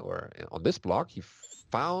guy, or on this blog, he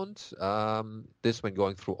found this when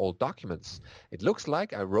going through old documents. It looks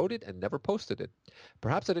like I wrote it and never posted it.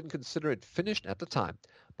 Perhaps I didn't consider it finished at the time,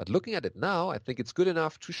 but looking at it now, I think it's good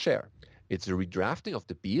enough to share. It's a redrafting of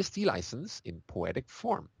the BSD license in poetic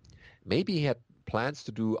form. Maybe he had plans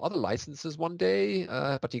to do other licenses one day,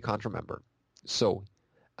 but he can't remember. So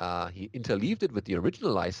he interleaved it with the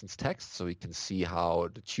original license text so he can see how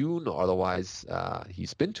the tune or otherwise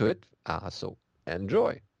he's been to it. So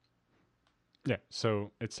enjoy. Yeah,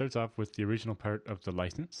 so it starts off with the original part of the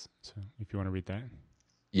license. So if you want to read that.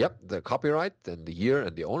 Yep, the copyright, then the year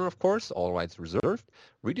and the owner, of course, all rights reserved.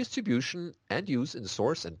 Redistribution and use in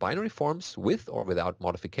source and binary forms with or without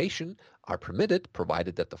modification are permitted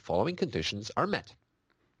provided that the following conditions are met.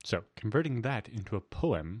 So converting that into a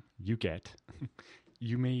poem, you get...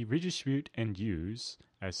 You may redistribute and use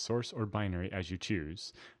as source or binary as you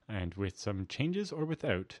choose, and with some changes or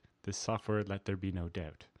without, this software let there be no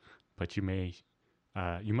doubt. But you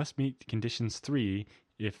must meet conditions 3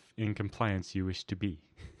 if in compliance you wish to be.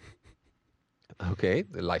 Okay,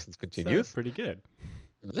 the license continues. So pretty good.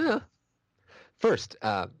 Yeah. First,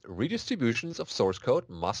 redistributions of source code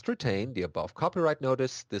must retain the above copyright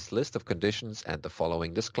notice, this list of conditions, and the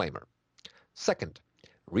following disclaimer. Second,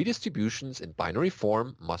 redistributions in binary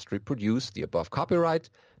form must reproduce the above copyright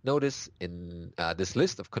notice in this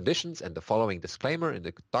list of conditions and the following disclaimer in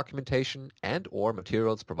the documentation and or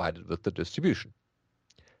materials provided with the distribution.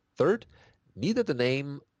 Third, neither the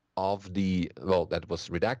name of that was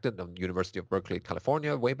redacted on University of Berkeley,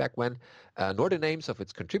 California, way back when, nor the names of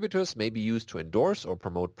its contributors may be used to endorse or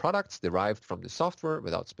promote products derived from the software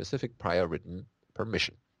without specific prior written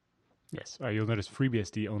permission. Yes, you'll notice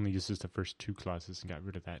FreeBSD only uses the first 2 clauses and got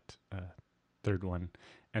rid of that third one.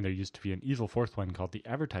 And there used to be an evil fourth one called the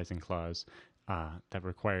advertising clause that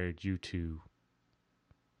required you to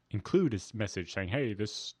include a message saying, hey,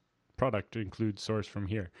 this product includes source from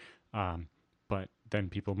here. But then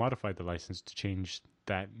people modified the license to change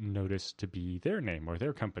that notice to be their name or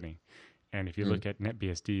their company. And if you look at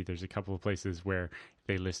NetBSD, there's a couple of places where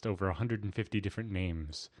they list over 150 different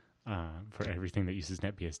names for everything that uses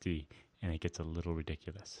NetBSD, and it gets a little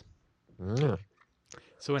ridiculous. Yeah.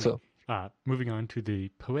 So anyway, moving on to the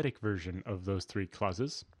poetic version of those 3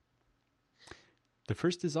 clauses. The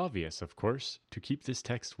first is obvious, of course, to keep this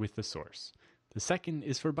text with the source. The second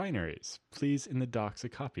is for binaries. Please in the docs a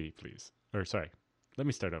copy, please. Or sorry, let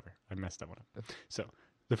me start over. I messed that one up. So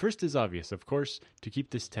the first is obvious, of course, to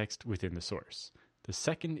keep this text within the source. The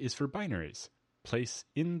second is for binaries. Place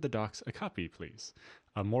in the docs a copy, please.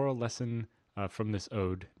 A moral lesson from this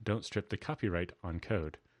ode, don't strip the copyright on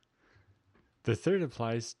code. The third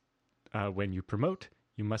applies when you promote,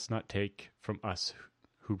 you must not take from us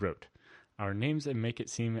who wrote our names and make it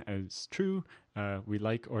seem as true we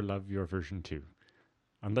like or love your version too.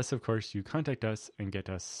 Unless, of course, you contact us and get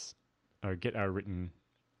our written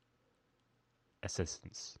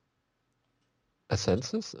assistance.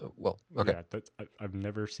 Ascensus? Well, okay. Yeah, I've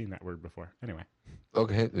never seen that word before. Anyway.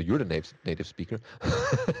 Okay, you're the native speaker.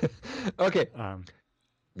 Okay.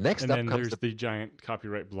 Next And up then comes there's the giant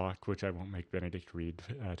copyright block, which I won't make Benedict read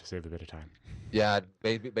to save a bit of time.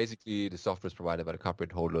 basically the software is provided by the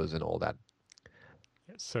copyright holders and all that.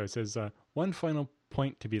 So it says, one final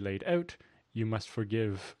point to be laid out. You must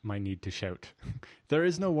forgive my need to shout. There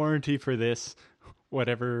is no warranty for this,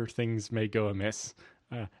 whatever things may go amiss.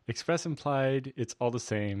 Express implied, it's all the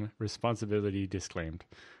same. Responsibility disclaimed.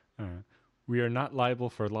 We are not liable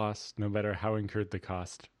for loss, no matter how incurred the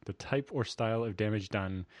cost. The type or style of damage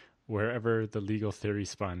done, wherever the legal theory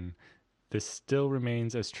spun. This still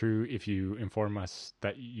remains as true if you inform us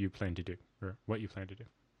that you plan to do, or what you plan to do.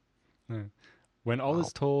 When all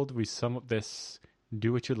is told, we sum up this: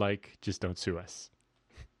 do what you like, just don't sue us.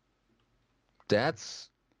 That's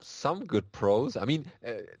some good prose. I mean,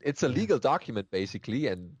 it's a legal document basically,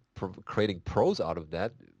 and creating prose out of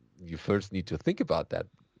that, you first need to think about that.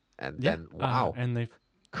 And then, wow. And they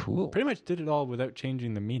cool. Pretty much did it all without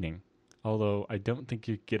changing the meaning. Although I don't think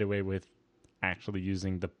you get away with actually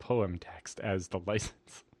using the poem text as the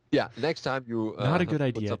license. Yeah, next time you... Not a good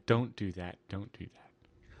idea. Don't do that. Don't do that.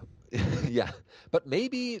 Yeah, but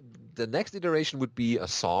maybe the next iteration would be a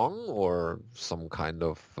song or some kind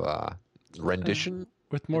of rendition.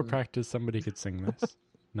 With more practice, somebody could sing this.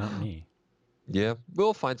 Not me. Yeah,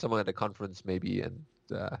 we'll find someone at a conference maybe and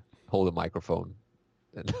hold a microphone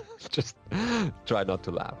and just try not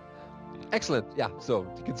to laugh. Excellent. Yeah, so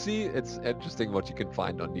you can see it's interesting what you can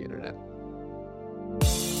find on the internet.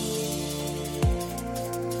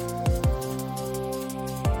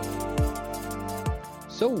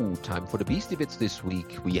 So, time for the Beastie Bits this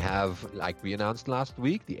week. We have, like we announced last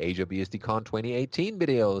week, the Asia BSDCon 2018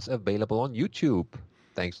 videos available on YouTube,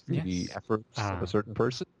 thanks to the efforts of a certain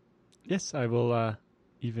person. Yes, I will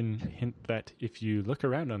even hint that if you look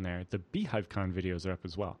around on there, the BeehiveCon videos are up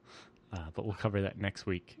as well. But we'll cover that next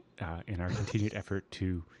week in our continued effort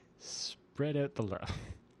to spread out the love.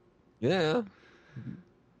 Yeah.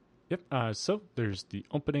 Yep. So there's the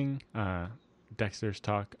opening, Dexter's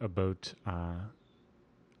talk about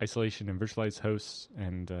isolation and virtualized hosts,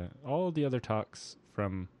 and all the other talks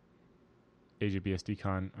from Asia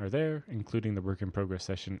BSDCon are there, including the work in progress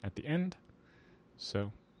session at the end.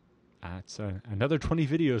 So it's another 20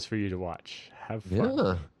 videos for you to watch. Have fun.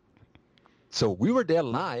 Yeah. So we were there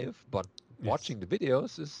live, but watching the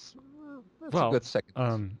videos is a good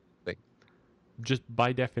second thing. Just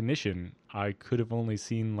by definition, I could have only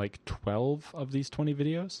seen like 12 of these 20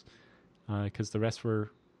 videos because the rest were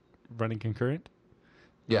running concurrent.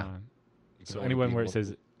 Yeah. So anyone where it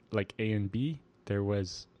says like A and B, there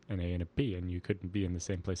was an A and a B, and you couldn't be in the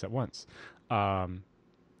same place at once.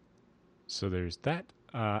 So there's that.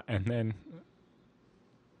 And then,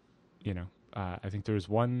 I think there was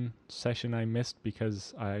one session I missed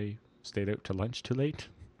because I stayed out to lunch too late.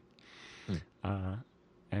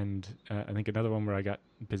 And I think another one where I got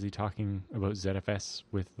busy talking about ZFS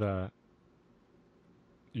with Jörg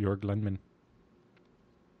Lundman.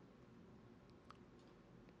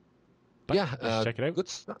 But check it out. Good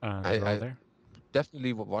stuff. I there.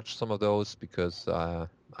 Definitely watched some of those because I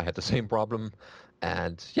had the same problem.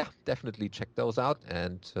 And yeah, definitely check those out.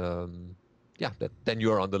 And then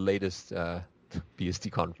you're on the latest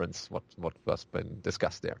BSD conference, what was been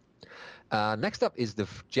discussed there. Next up is the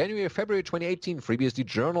January-February 2018 FreeBSD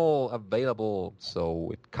Journal available.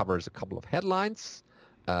 So it covers a couple of headlines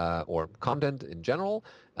or content in general.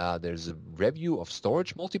 There's a review of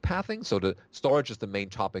storage multipathing. So the storage is the main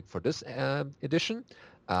topic for this edition.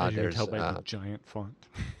 As you can tell by the giant font.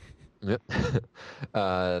 Yep.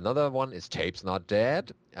 Another one is Tapes Not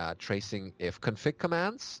Dead, tracing ifconfig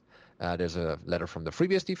commands. There's a letter from the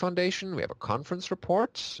FreeBSD Foundation. We have a conference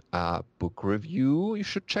report, book review you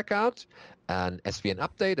should check out, an SVN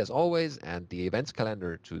update as always, and the events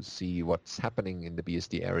calendar to see what's happening in the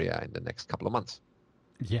BSD area in the next couple of months.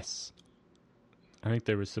 Yes. I think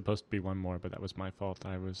there was supposed to be one more, but that was my fault.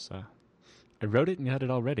 I wrote it and had it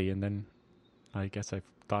already, and then I guess I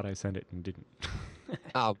thought I sent it and didn't.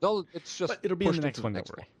 Well, it's just... But it'll be in the next one, don't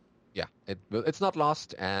worry. Yeah, it's not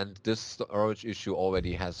lost, and this storage issue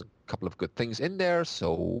already has a couple of good things in there,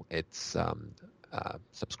 so it's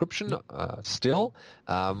subscription still.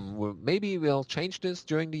 Maybe we'll change this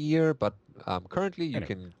during the year, but currently you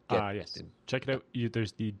can get it. Check it out.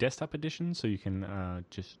 There's the desktop edition, so you can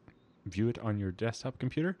just view it on your desktop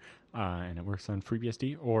computer, and it works on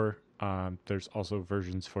FreeBSD, or there's also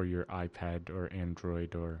versions for your iPad or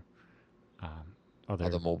Android or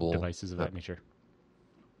other mobile devices of that nature.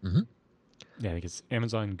 Mm-hmm. Yeah, I think it's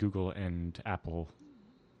Amazon, Google, and Apple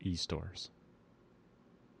e-stores.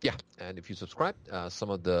 Yeah, and if you subscribe, some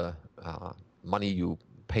of the money you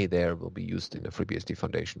pay there will be used in the FreeBSD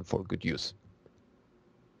Foundation for good use.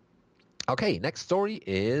 Okay, next story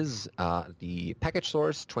is the Package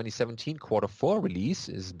Source 2017 Quarter 4 release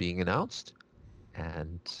is being announced.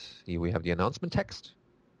 And here we have the announcement text.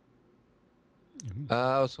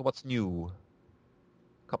 So what's new?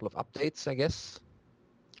 A couple of updates, I guess.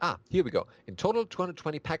 Here we go. In total,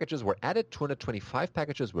 220 packages were added, 225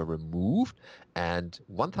 packages were removed, and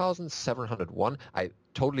 1,701. I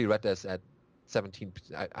totally read this at 17.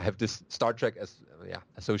 I have this Star Trek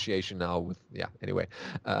association now with, anyway.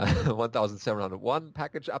 1,701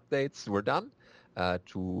 package updates were done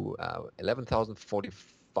to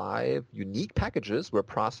 11,045 unique packages were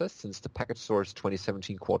processed since the Package Source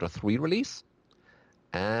 2017 Quarter 3 release.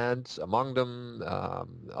 And among them,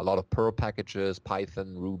 a lot of Perl packages,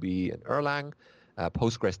 Python, Ruby, and Erlang.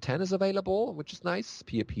 Postgres 10 is available, which is nice.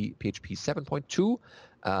 PHP 7.2,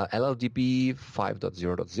 LLDB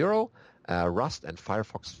 5.0.0, Rust, and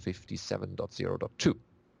Firefox 57.0.2.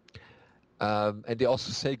 And they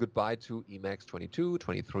also say goodbye to Emacs 22,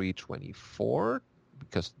 23, 24,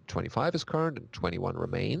 because 25 is current and 21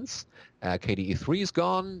 remains. KDE 3 is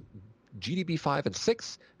gone. GDB 5 and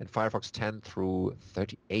 6, and Firefox 10 through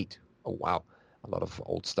 38. Oh, wow. A lot of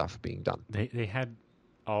old stuff being done. They had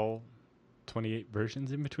all 28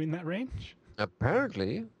 versions in between that range?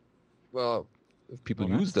 Apparently. Well, if people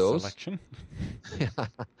use those. Selection.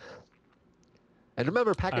 And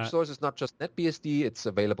remember, Package Source is not just NetBSD. It's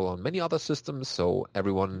available on many other systems, so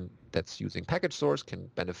everyone that's using Package Source can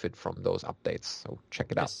benefit from those updates. So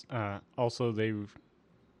check it out. Also, they've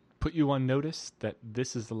put you on notice that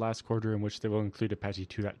this is the last quarter in which they will include Apache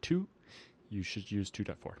 2.2. You should use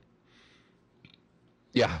 2.4.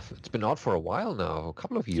 Yeah, it's been out for a while now, a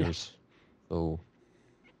couple of years. Yeah. So,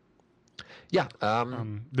 yeah.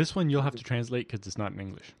 This one you'll have to translate because it's not in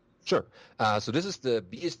English. Sure. So this is the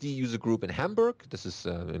BSD user group in Hamburg. This is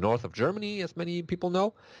north of Germany, as many people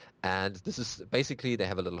know. And this is basically, they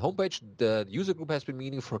have a little homepage. The user group has been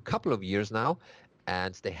meeting for a couple of years now.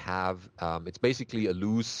 And they have, it's basically a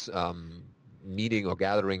loose meeting or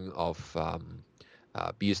gathering of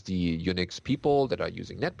BSD Unix people that are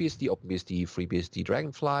using NetBSD, OpenBSD, FreeBSD,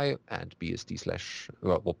 Dragonfly, and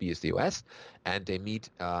BSD OS. And they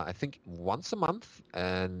meet, I think, once a month.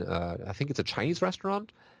 And I think it's a Chinese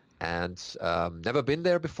restaurant. And never been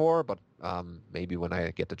there before, but maybe when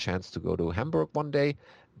I get the chance to go to Hamburg one day,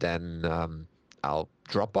 then I'll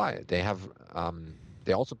drop by. They have...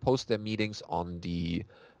 They also post their meetings on the,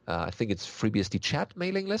 I think it's FreeBSD chat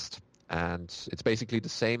mailing list, and it's basically the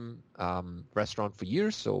same restaurant for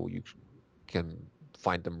years, so you can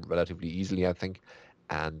find them relatively easily, I think.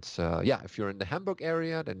 And if you're in the Hamburg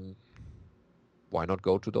area, then why not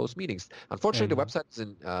go to those meetings? Unfortunately, the website is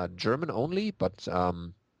in German only, but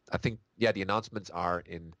I think, the announcements are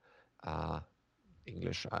in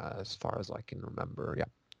English as far as I can remember, yeah.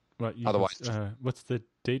 Well, otherwise, what's the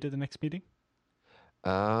date of the next meeting?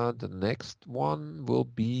 The next one will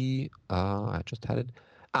be, I just had it,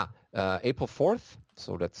 April 4th,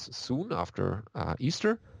 so that's soon after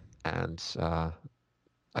Easter, and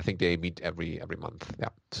I think they meet every month, yeah.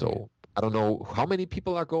 So I don't know how many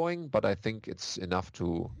people are going, but I think it's enough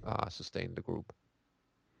to sustain the group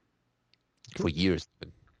for years.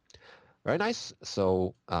 Very nice,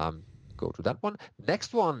 so go to that one.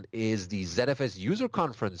 Next one is the ZFS User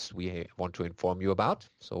Conference we want to inform you about,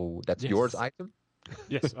 so that's yours, Item.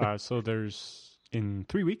 Yes, so there's, in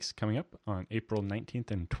 3 weeks coming up on April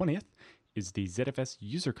 19th and 20th, is the ZFS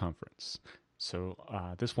User Conference. So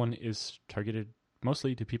this one is targeted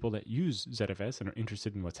mostly to people that use ZFS and are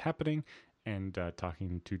interested in what's happening and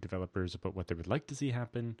talking to developers about what they would like to see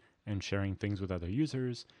happen and sharing things with other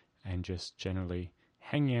users and just generally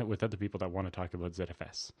hanging out with other people that want to talk about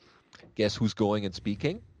ZFS. Guess who's going and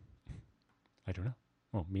speaking? I don't know.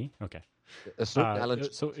 Oh, me? Okay.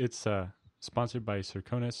 So it's... sponsored by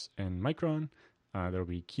Serconis and Micron. There will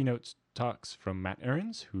be keynote talks from Matt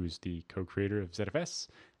Ahrens, who's the co-creator of ZFS,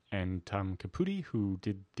 and Tom Caputi, who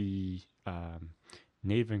did the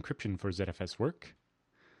native encryption for ZFS work.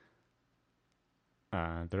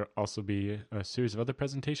 There'll also be a series of other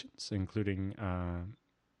presentations, including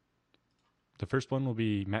the first one will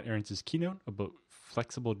be Matt Ahrens' keynote about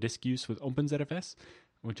flexible disk use with OpenZFS,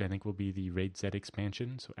 which I think will be the RAID Z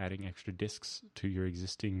expansion, so adding extra disks to your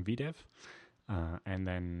existing VDEV. And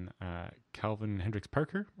then Calvin Hendricks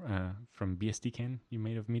Parker from BSDCan, you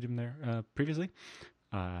may have met him there previously,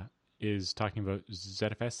 is talking about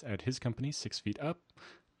ZFS at his company, 6 Feet Up.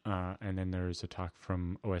 And then there's a talk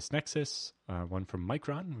from OS Nexus, one from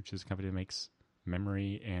Micron, which is a company that makes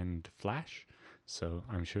memory and flash. So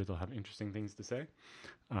I'm sure they'll have interesting things to say.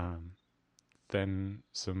 Then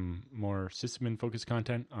some more sysadmin-focused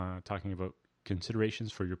content talking about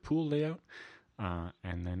considerations for your pool layout.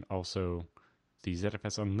 And then also the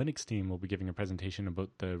ZFS on Linux team will be giving a presentation about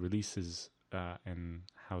the releases and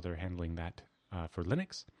how they're handling that for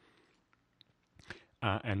Linux.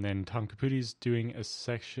 And then Tom Caputi's doing a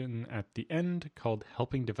section at the end called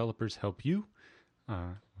Helping Developers Help You,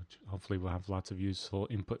 which hopefully will have lots of useful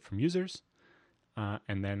input from users.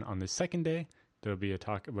 And then on the second day, there'll be a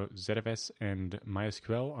talk about ZFS and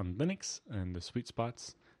MySQL on Linux and the sweet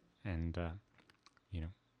spots. And,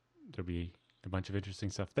 there'll be a bunch of interesting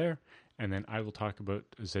stuff there. And then I will talk about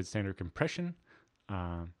Z standard compression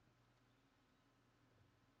and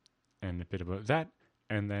a bit about that.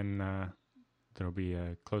 And then there'll be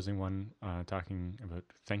a closing one talking about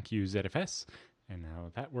Thank You ZFS and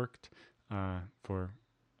how that worked for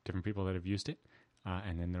different people that have used it.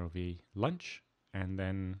 And then there will be lunch. And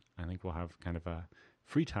then I think we'll have kind of a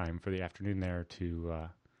free time for the afternoon there to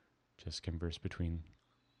just converse between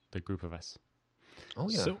the group of us. Oh,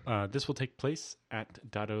 yeah. So this will take place at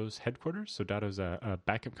Datto's headquarters. So Datto's a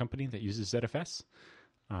backup company that uses ZFS.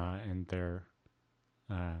 And they're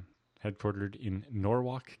headquartered in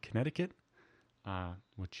Norwalk, Connecticut,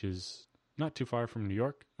 which is not too far from New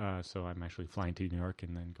York. So I'm actually flying to New York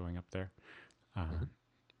and then going up there.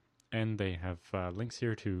 And they have links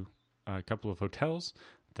here to a couple of hotels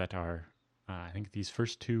that are, I think these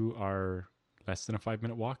first two are less than a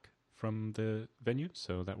 5-minute walk from the venue.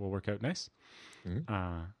 So that will work out nice.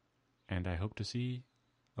 And I hope to see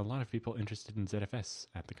a lot of people interested in ZFS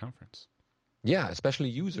at the conference. Yeah, especially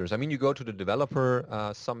users. I mean, you go to the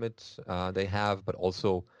developer summit they have, but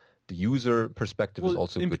also the user perspective is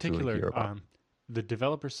also good to hear about. The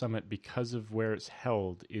developer summit, because of where it's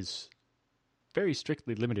held, is very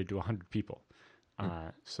strictly limited to 100 people.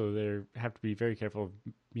 So they have to be very careful of,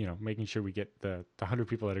 making sure we get the 100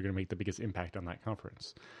 people that are going to make the biggest impact on that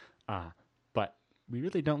conference. But we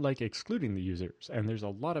really don't like excluding the users, and there's a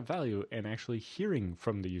lot of value in actually hearing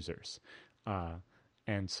from the users.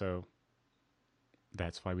 And so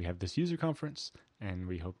that's why we have this user conference, and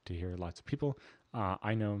we hope to hear lots of people.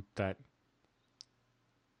 I know that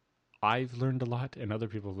I've learned a lot, and other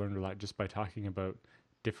people have learned a lot just by talking about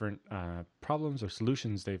different problems or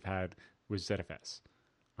solutions they've had with ZFS.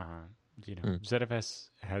 ZFS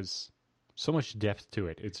has so much depth to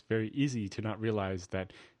it. It's very easy to not realize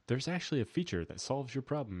that there's actually a feature that solves your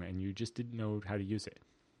problem, and you just didn't know how to use it,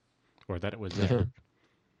 or that it was there.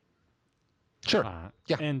 Sure.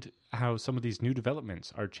 Yeah. And how some of these new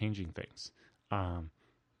developments are changing things.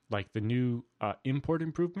 Like the new import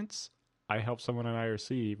improvements. I helped someone on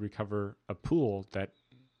IRC recover a pool that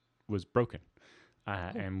was broken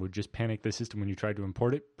and would just panic the system when you tried to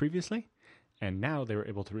import it previously. And now they were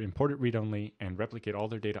able to import it read-only and replicate all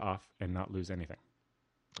their data off and not lose anything.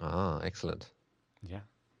 Excellent. Yeah.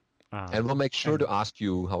 And we'll make sure to ask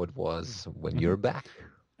you how it was when you're back.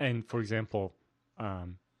 And for example,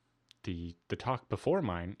 the talk before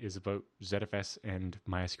mine is about ZFS and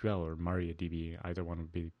MySQL or MariaDB. Either one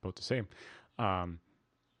would be both the same.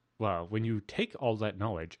 Well, when you take all that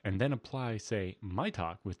knowledge and then apply, say, my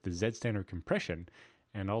talk with the Z standard compression,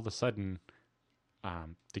 and all of a sudden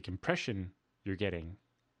the compression you're getting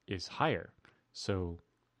is higher. So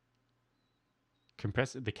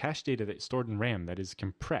the cache data that's stored in RAM that is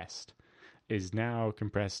compressed is now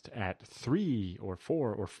compressed at 3 or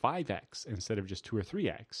 4 or 5x instead of just 2 or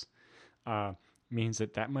 3x. Means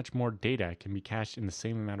that much more data can be cached in the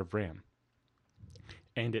same amount of RAM.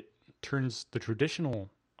 And it turns the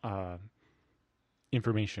traditional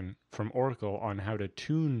information from Oracle on how to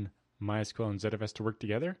tune MySQL and ZFS to work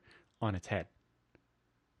together on its head.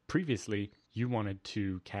 Previously, you wanted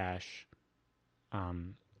to cache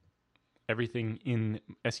everything in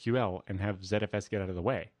SQL and have ZFS get out of the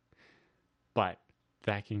way. But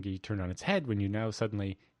that can be turned on its head when you now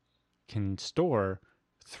suddenly can store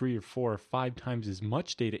 3 or 4 or 5 times as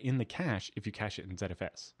much data in the cache if you cache it in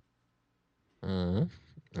ZFS.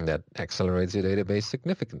 That accelerates your database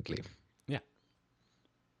significantly. Yeah.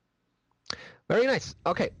 Very nice.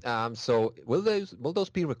 Okay. So will those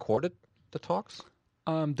be recorded, the talks?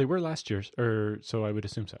 They were last year's, so I would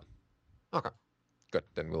assume so. Okay. Good.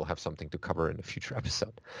 Then we'll have something to cover in a future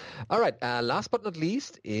episode. All right. Last but not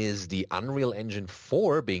least is the Unreal Engine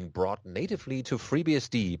 4 being brought natively to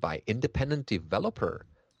FreeBSD by independent developer.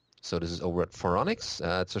 So this is over at Phoronix.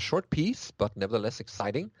 It's a short piece, but nevertheless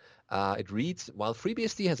exciting. It reads, while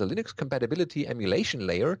FreeBSD has a Linux compatibility emulation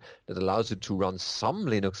layer that allows it to run some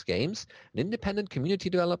Linux games, an independent community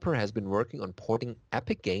developer has been working on porting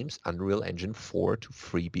Epic Games' Unreal Engine 4 to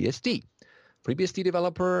FreeBSD. FreeBSD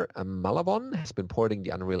developer Malavon has been porting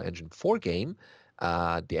the Unreal Engine 4 game,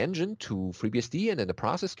 the engine, to FreeBSD, and in the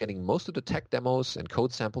process getting most of the tech demos and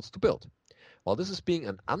code samples to build. While this is being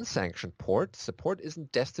an unsanctioned port, support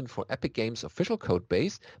isn't destined for Epic Games' official code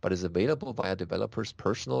base, but is available via developers'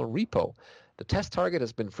 personal repo. The test target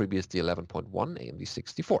has been FreeBSD 11.1 AMD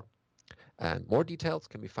 64. And more details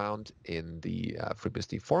can be found in the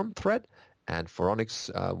FreeBSD forum thread. And Phoronix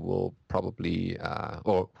will probably,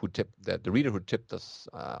 the reader who tipped us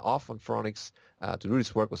off on Phoronix to do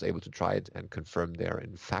this work was able to try it and confirm they're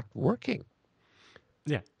in fact working.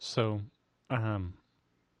 Yeah, so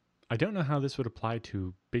I don't know how this would apply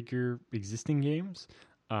to bigger existing games,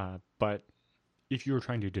 but if you were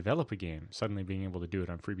trying to develop a game, suddenly being able to do it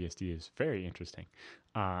on FreeBSD is very interesting.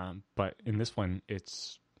 But in this one,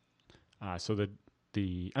 it's so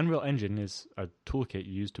the Unreal Engine is a toolkit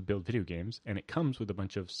you use to build video games, and it comes with a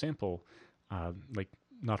bunch of sample, like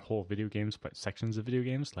not whole video games, but sections of video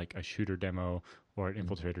games, like a shooter demo or an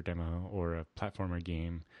infiltrator demo or a platformer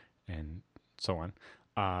game, and so on,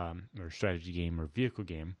 or strategy game or vehicle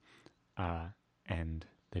game. And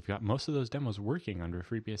they've got most of those demos working under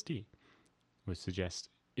FreeBSD, which suggests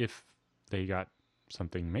if they got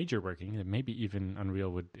something major working, then maybe even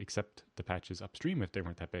Unreal would accept the patches upstream if they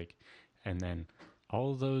weren't that big. And then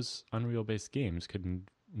all those Unreal-based games could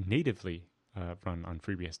natively run on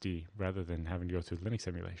FreeBSD rather than having to go through Linux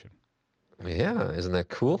emulation. Yeah, isn't that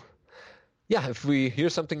cool? Yeah, if we hear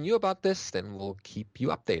something new about this, then we'll keep you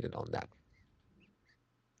updated on that.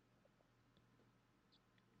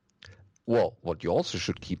 Well, what you also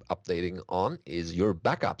should keep updating on is your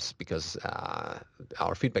backups, because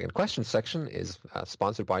our feedback and questions section is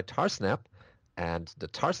sponsored by Tarsnap, and the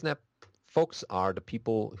Tarsnap folks are the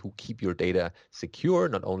people who keep your data secure,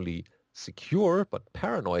 not only secure, but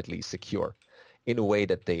paranoidly secure, in a way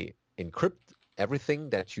that they encrypt everything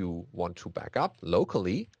that you want to back up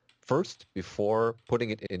locally first before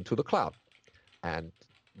putting it into the cloud. And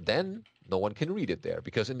then no one can read it there,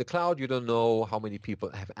 because in the cloud you don't know how many people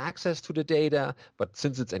have access to the data, but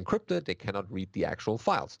since it's encrypted, they cannot read the actual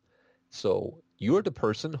files. So you're the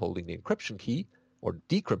person holding the encryption key, or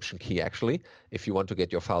decryption key actually. If you want to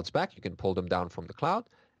get your files back, you can pull them down from the cloud,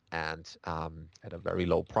 and at a very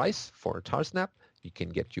low price for Tarsnap, you can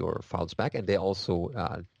get your files back, and they also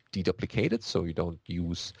deduplicated, so you don't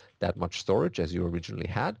use that much storage as you originally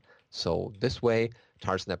had. So this way,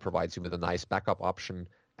 Tarsnap provides you with a nice backup option,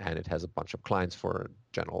 and it has a bunch of clients for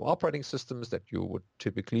general operating systems that you would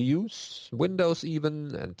typically use, Windows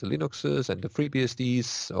even, and the Linuxes, and the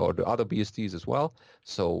FreeBSDs, or the other BSDs as well.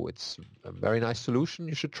 So it's a very nice solution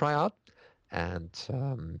you should try out. And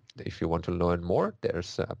if you want to learn more,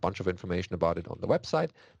 there's a bunch of information about it on the website.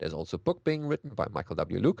 There's also a book being written by Michael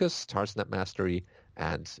W. Lucas, Tarsnap Mastery,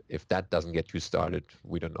 and if that doesn't get you started,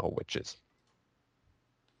 we don't know which is.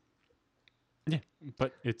 Yeah,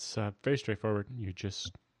 but it's very straightforward. You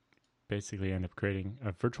just basically end up creating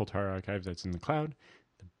a virtual tar archive that's in the cloud.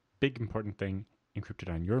 The big important thing,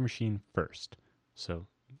 encrypted on your machine first. So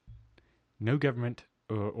no government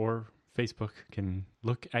or Facebook can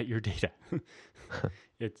look at your data.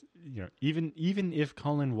 It's, you know, even if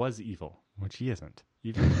Colin was evil, which he isn't,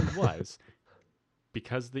 even if he was,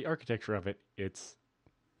 because the architecture of it, it's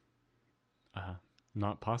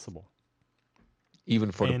not possible.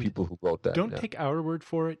 Even for the people who wrote that. Don't take our word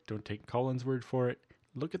for it. Don't take Colin's word for it.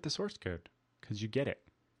 Look at the source code, because you get it.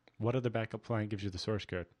 What other backup client gives you the source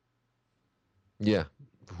code? Yeah.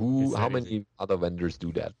 How many other vendors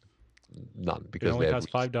do that? None. Because it only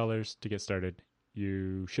costs $5 to get started.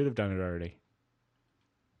 You should have done it already.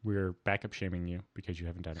 We're backup shaming you because you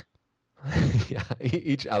haven't done it. Yeah,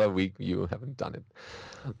 each other week you haven't done it.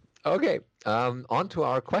 Okay, on to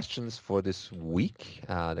our questions for this week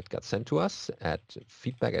that got sent to us at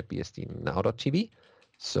feedback@bsdnow.tv.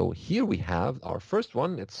 So here we have our first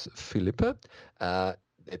one. It's Philippe.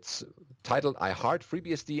 It's titled, I Heart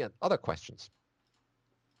FreeBSD and Other Questions.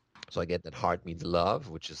 So I get that heart means love,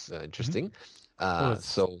 which is interesting.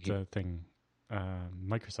 Mm-hmm. The thing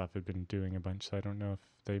Microsoft had been doing a bunch, so I don't know if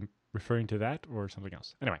they're referring to that or something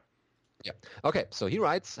else. Anyway. Yeah. Okay, so he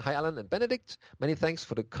writes, Hi, Alan and Benedict. Many thanks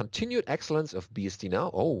for the continued excellence of BSD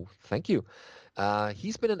Now. Oh, thank you.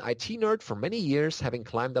 He's been an IT nerd for many years, having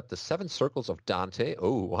climbed up the 7 circles of Dante.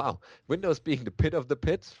 Oh, wow. Windows being the pit of the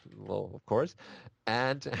pit. Well, of course.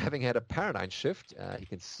 And having had a paradigm shift, he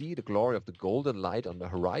can see the glory of the golden light on the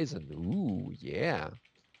horizon. Ooh, yeah.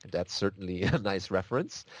 That's certainly a nice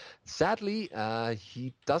reference. Sadly,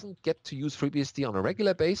 he doesn't get to use FreeBSD on a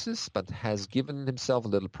regular basis, but has given himself a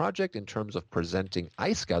little project in terms of presenting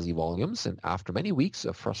iSCSI volumes. And after many weeks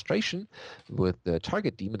of frustration with the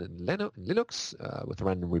target daemon in Linux with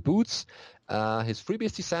random reboots, his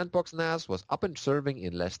FreeBSD sandbox NAS was up and serving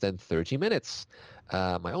in less than 30 minutes.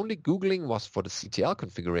 My only Googling was for the CTL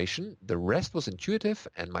configuration. The rest was intuitive,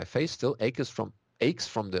 and my face still aches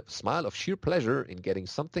from the smile of sheer pleasure in getting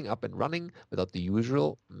something up and running without the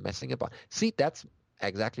usual messing about. See, that's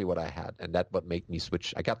exactly what I had, and that's what made me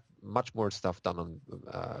switch. I got much more stuff done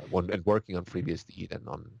on and working on FreeBSD than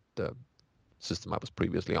on the system I was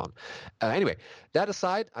previously on. Anyway, that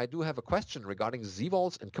aside, I do have a question regarding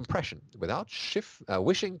ZVols and compression. Without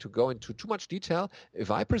wishing to go into too much detail,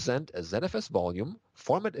 if I present a ZFS volume,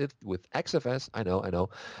 format it with XFS, I know,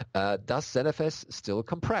 does ZFS still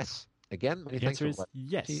compress? Again, many The thanks answer is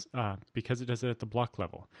yes, because it does it at the block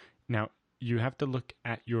level. Now, you have to look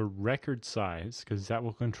at your record size because that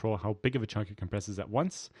will control how big of a chunk it compresses at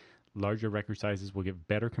once. Larger record sizes will give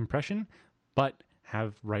better compression, but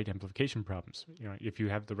have write amplification problems. If you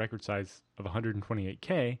have the record size of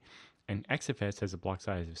 128K and XFS has a block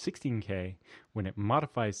size of 16K, when it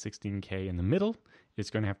modifies 16K in the middle, it's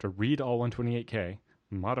going to have to read all 128K,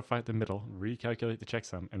 modify the middle, recalculate the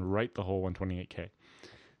checksum, and write the whole 128K.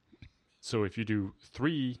 So if you do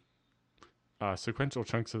 3 sequential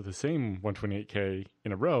chunks of the same 128K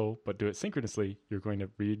in a row, but do it synchronously, you're going to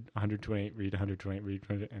read 128, read 128, read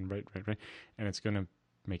 128, and write, and it's going to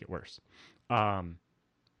make it worse.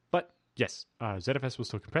 But yes, ZFS will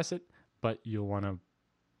still compress it, but you'll want to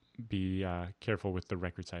be careful with the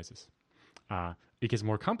record sizes. It gets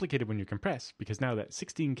more complicated when you compress, because now that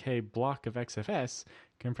 16K block of XFS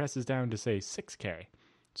compresses down to, say, 6K.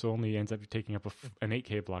 So only ends up taking up an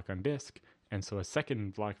 8K block on disk, and so a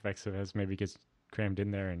second block of XFS maybe gets crammed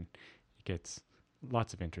in there, and it gets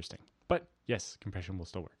lots of interesting. But yes, compression will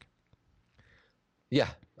still work. Yeah,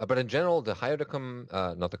 but in general, the higher the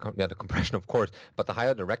compression, of course, but the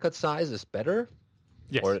higher the record size is better.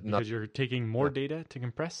 Yes, because you're taking more data to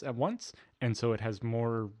compress at once, and so it has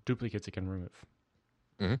more duplicates it can remove.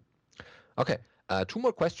 Mm-hmm. Okay, 2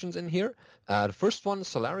 more questions in here. The first one,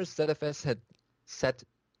 Solaris ZFS had set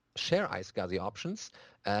share iSCSI options,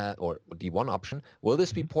 or the one option. Will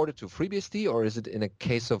this be ported to FreeBSD, or is it in a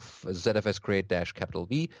case of ZFS create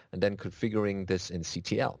 -V and then configuring this in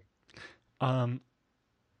CTL?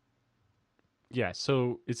 Yeah,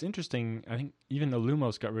 so it's interesting. I think even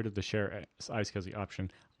Illumos got rid of the share iSCSI option.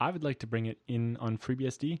 I would like to bring it in on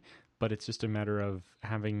FreeBSD, but it's just a matter of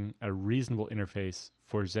having a reasonable interface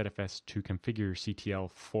for ZFS to configure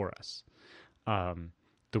CTL for us.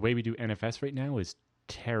 The way we do NFS right now is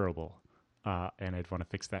terrible, and I'd want to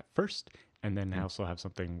fix that first, and then also have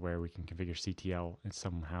something where we can configure CTL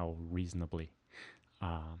somehow reasonably.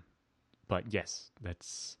 But yes,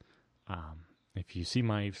 that's... if you see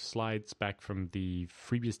my slides back from the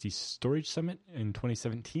FreeBSD Storage Summit in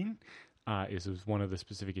 2017, is one of the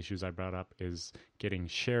specific issues I brought up is getting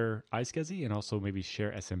share iSCSI and also maybe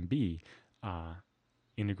share SMB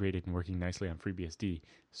integrated and working nicely on FreeBSD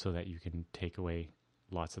so that you can take away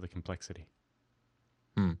lots of the complexity.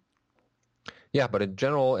 Yeah, but in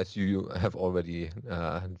general, as you have already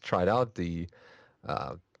tried out, the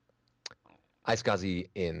iSCSI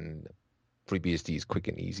in FreeBSD is quick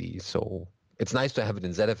and easy. So it's nice to have it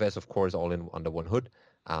in ZFS, of course, all in under one hood.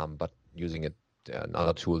 But using it,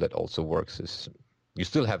 another tool that also works is you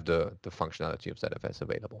still have the functionality of ZFS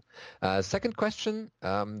available. Second question,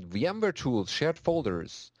 VMware tools, shared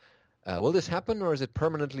folders. Will this happen, or is it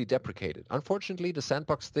permanently deprecated? Unfortunately, the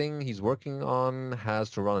sandbox thing he's working on has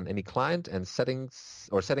to run on any client, and setting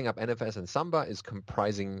up NFS and Samba is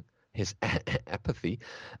comprising his apathy.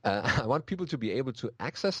 I want people to be able to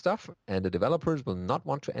access stuff, and the developers will not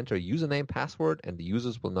want to enter a username password, and the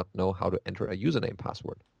users will not know how to enter a username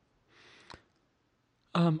password.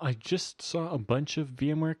 I just saw a bunch of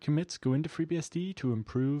VMware commits go into FreeBSD to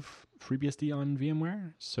improve FreeBSD on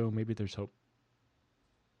VMware, so maybe there's hope.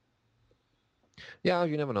 Yeah,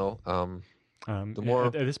 you never know.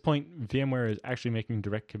 At this point, VMware is actually making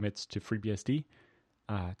direct commits to FreeBSD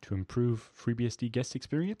to improve FreeBSD guest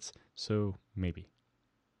experience, so maybe.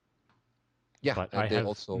 Yeah, but I have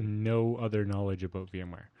no other knowledge about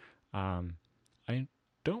VMware. I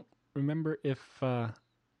don't remember if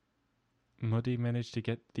Modi managed to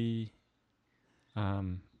get the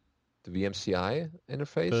VMCI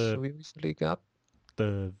interface we recently got.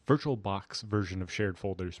 The VirtualBox version of shared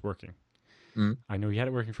folders working. I know he had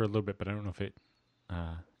it working for a little bit, but I don't know if it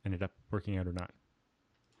ended up working out or not.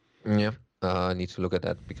 Yeah. I need to look at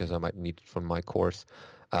that because I might need it from my course.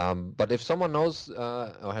 But if someone knows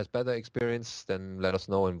or has better experience, then let us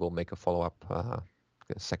know and we'll make a follow-up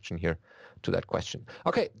section here to that question.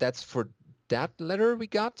 Okay, that's for that letter we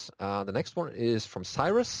got. The next one is from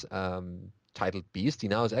Cyrus, titled BSD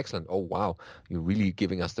Now is excellent. Oh, wow. You're really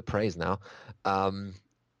giving us the praise now.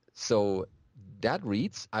 So that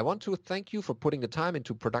reads, I want to thank you for putting the time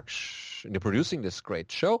into producing this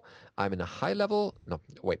great show. I'm in a high level, no,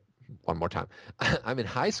 wait, one more time. I'm in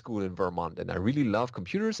high school in Vermont and I really love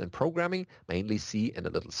computers and programming, mainly C and a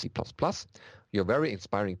little C++. You're very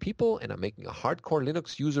inspiring people and I'm making a hardcore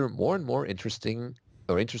Linux user more and more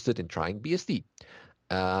interested in trying BSD.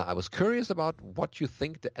 I was curious about what you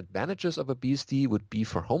think the advantages of a BSD would be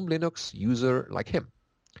for home Linux user like him.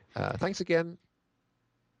 Thanks again.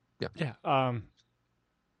 Yeah.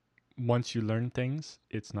 Once you learn things,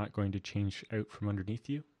 it's not going to change out from underneath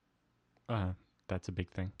you. That's a big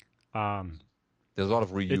thing. There's a lot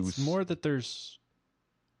of reuse. It's more that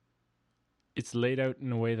it's laid out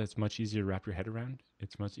in a way that's much easier to wrap your head around.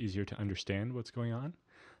 It's much easier to understand what's going on.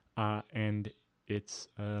 And it's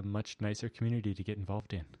a much nicer community to get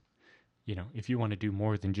involved in. You know, if you want to do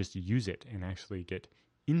more than just use it and actually get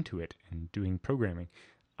into it and doing programming,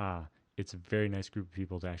 it's a very nice group of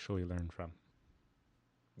people to actually learn from.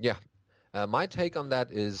 Yeah. My take on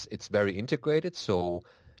that is it's very integrated, so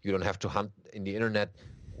you don't have to hunt in the internet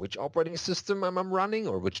which operating system I'm running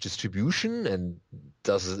or which distribution and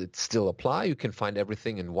does it still apply. You can find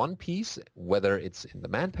everything in one piece, whether it's in the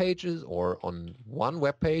man pages or on one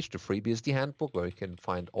web page, the FreeBSD handbook, where you can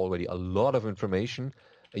find already a lot of information.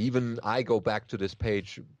 Even I go back to this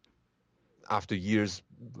page after years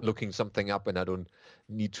looking something up and I don't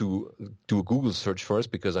need to do a Google search first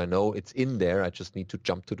because I know it's in there. I just need to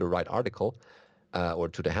jump to the right article or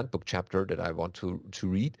to the handbook chapter that I want to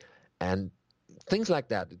read. And things like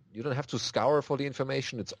that. You don't have to scour for the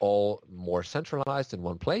information. It's all more centralized in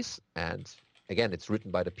one place. And again, it's written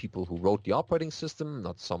by the people who wrote the operating system,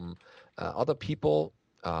 not some other people.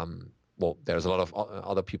 Well, there's a lot of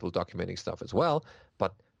other people documenting stuff as well,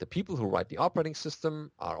 but the people who write the operating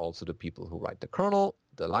system are also the people who write the kernel,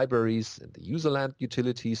 the libraries, and the userland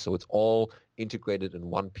utilities. So it's all integrated in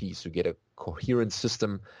one piece. You get a coherent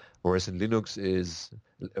system, whereas in Linux is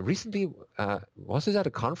recently, was it at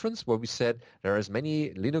a conference where we said there are as many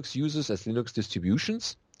Linux users as Linux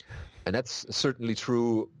distributions? And that's certainly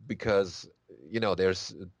true because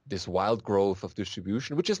there's this wild growth of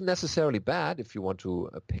distribution, which isn't necessarily bad if you want to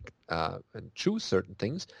pick and choose certain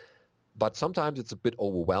things. But sometimes it's a bit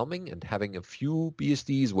overwhelming, and having a few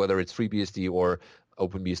BSDs, whether it's FreeBSD or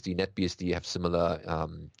OpenBSD, NetBSD, have similar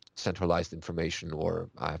centralized information or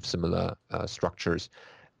have similar structures.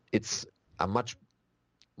 It's a much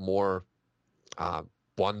more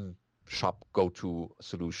one-shop go-to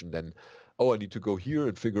solution than, I need to go here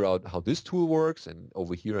and figure out how this tool works, and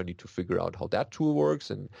over here I need to figure out how that tool works,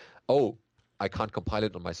 and I can't compile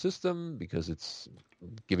it on my system because it's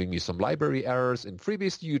giving me some library errors. In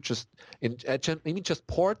FreeBSD, you just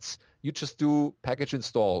ports. You just do package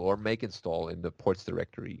install or make install in the ports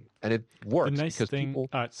directory, and it works. The nice because thing, people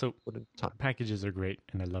so put in time. Packages are great,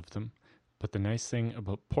 and I love them. But the nice thing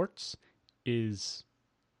about ports is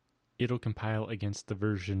it'll compile against the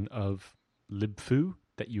version of libfoo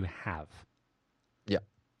that you have. Yeah.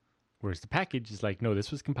 Whereas the package is like, no,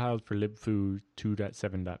 this was compiled for libfoo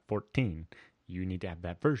 2.7.14. You need to have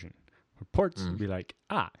that version. For ports, you'd be like,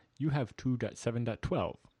 you have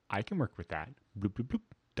 2.7.12. I can work with that. Bloop, bloop, bloop.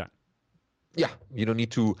 Done. Yeah, you don't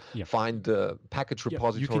need to find the package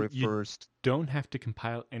repository first. You don't have to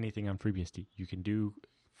compile anything on FreeBSD. You can do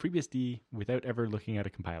FreeBSD without ever looking at a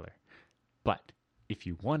compiler. But if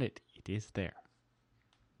you want it, it is there.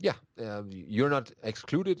 Yeah, you're not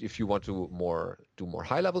excluded. If you want to do more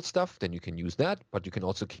high-level stuff, then you can use that. But you can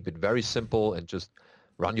also keep it very simple and just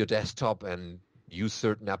run your desktop and use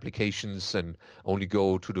certain applications and only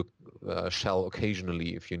go to the shell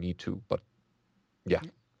occasionally if you need to. But yeah,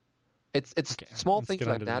 it's okay, small things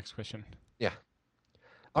like that. Next question. Yeah.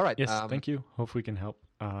 All right. Yes, thank you. Hope we can help.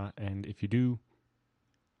 And if you do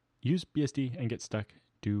use BSD and get stuck,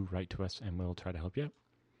 do write to us and we'll try to help you out.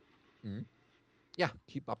 Mm-hmm. Yeah,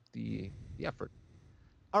 keep up the effort.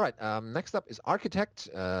 All right, next up is Architect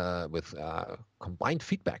with combined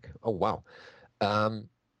feedback. Oh, wow.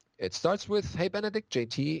 It starts with, hey, Benedict,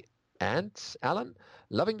 JT, and Alan.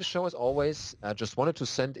 Loving the show as always. Just wanted to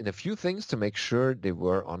send in a few things to make sure they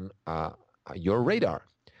were on your radar.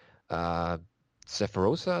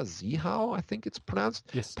 Sephirosa Zihao, I think it's pronounced.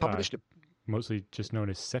 Yes, published mostly just known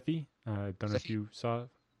as Sephi. Don't know if you saw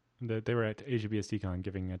that they were at Asia BSDCon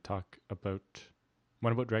giving a talk about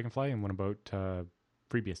one about Dragonfly and one about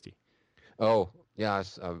FreeBSD. Oh, yeah,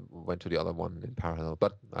 I went to the other one in parallel,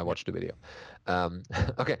 but I Yeah. watched the video.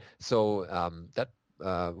 Okay, so that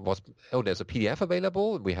was, oh, there's a PDF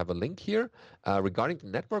available. We have a link here regarding the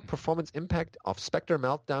network performance impact of Spectre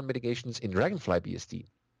meltdown mitigations in Dragonfly BSD.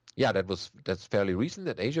 Yeah, that's fairly recent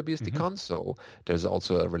at Asia Hmm. BSDCon, so there's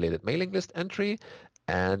also a related mailing list entry.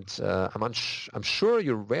 And I'm sure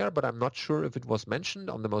you're aware, but I'm not sure if it was mentioned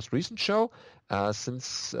on the most recent show.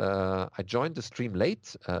 Since I joined the stream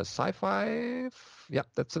late, Sci-Fi, yeah,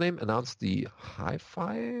 that's the name, announced the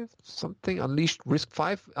Hi-Fi something Unleashed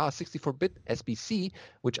RISC-V 64-bit SBC,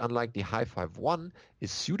 which unlike the Hi-Fi 1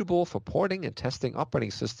 is suitable for porting and testing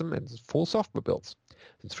operating system and full software builds.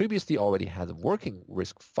 Since FreeBSD already has a working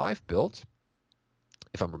RISC-V build,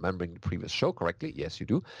 if I'm remembering the previous show correctly, yes, you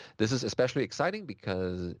do. This is especially exciting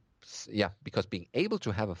because being able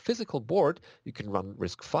to have a physical board, you can run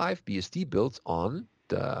RISC-V BSD builds on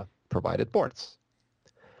the provided boards.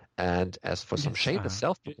 And as for some Yes. shameless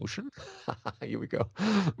self-promotion, here we go.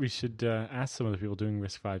 We should ask some of the people doing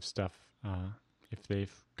RISC-V stuff if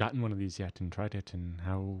they've gotten one of these yet and tried it, and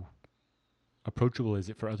how approachable is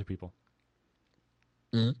it for other people.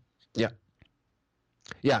 Mhm. Yeah.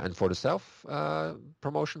 Yeah, and for the self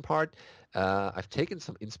promotion part, I've taken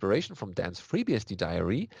some inspiration from Dan's FreeBSD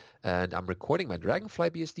diary, and I'm recording my Dragonfly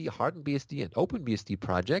BSD, Hardened BSD, and OpenBSD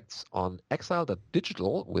projects on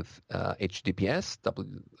exile.digital with HTTPS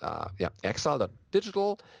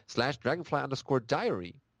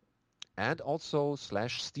exile.digital/dragonfly_diary, and also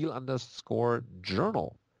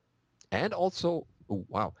 /steel_journal, and also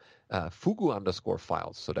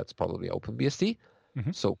fugu_files. So that's probably OpenBSD.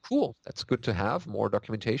 Hmm. So cool. That's good to have more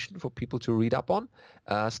documentation for people to read up on.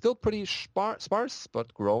 Still pretty sparse,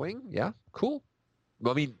 but growing. Yeah, cool.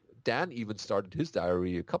 I mean, Dan even started his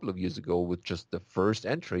diary a couple of years ago with just the first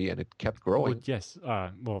entry, and it kept Well, growing. yes.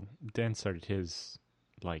 Well, Dan started his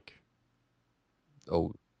like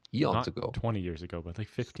Oh, eons not ago. 20 years ago, but like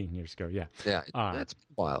 15 years ago. Yeah. Yeah, Uh, that's a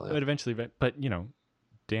while. Yeah. but eventually, but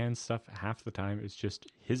Dan's stuff half the time is just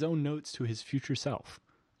his own notes to his future self.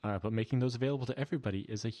 But making those available to everybody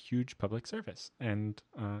is a huge public service, and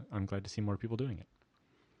I'm glad to see more people doing it.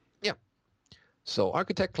 Yeah. So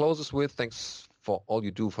Architect closes with thanks for all you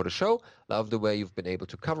do for the show. Love the way you've been able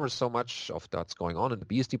to cover so much of what's going on in the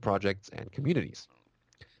BSD projects and communities.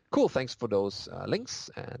 Cool. Thanks for those links.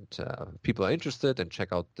 And people are interested, and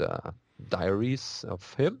check out the diaries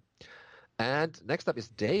of him. And next up is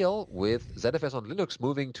Dale with ZFS on Linux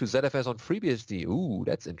moving to ZFS on FreeBSD. Ooh,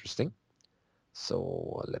 that's interesting.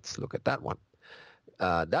 So let's look at that one.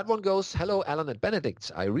 That one goes, hello, Alan and Benedict.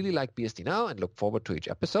 I really like BSD now and look forward to each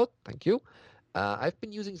episode. Thank you. I've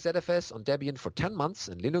been using ZFS on Debian for 10 months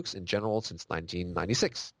and Linux in general since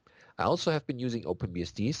 1996. I also have been using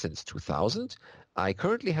OpenBSD since 2000. I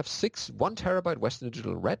currently have 6 1 terabyte Western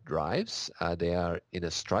Digital Red drives. They are in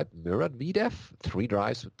a striped mirrored VDEF, 3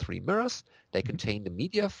 drives with 3 mirrors. They Mhm. contain the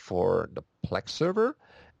media for the Plex server.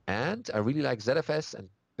 And I really like ZFS and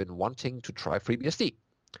been wanting to try FreeBSD.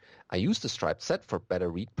 I use the striped set for better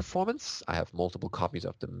read performance. I have multiple copies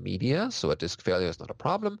of the media, so a disk failure is not a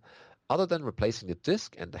problem, other than replacing the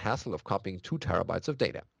disk and the hassle of copying 2 terabytes of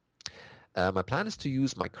data. My plan is to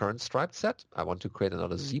use my current striped set. I want to create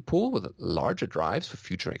another Z pool with larger drives for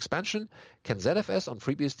future expansion. Can ZFS on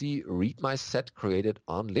FreeBSD read my set created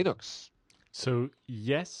on Linux? So,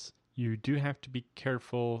 yes, you do have to be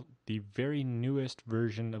careful. The very newest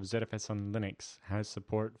version of ZFS on Linux has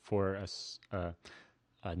support for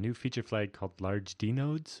a new feature flag called large D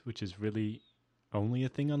nodes, which is really only a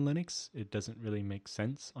thing on Linux. It doesn't really make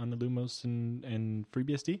sense on the Lumos and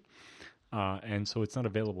FreeBSD. And so it's not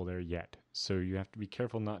available there yet. So you have to be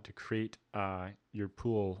careful not to create your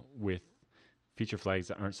pool with feature flags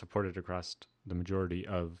that aren't supported across the majority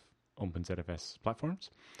of OpenZFS platforms.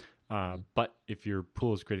 But if your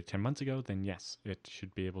pool was created 10 months ago, then yes, it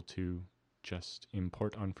should be able to just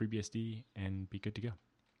import on FreeBSD and be good to go.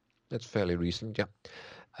 That's fairly recent, yeah.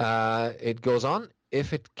 It goes on.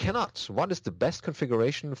 If it cannot, what is the best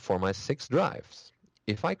configuration for my 6 drives?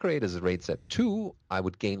 If I create as a RAID Z2, I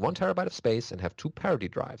would gain 1 terabyte of space and have 2 parity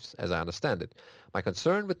drives, as I understand it. My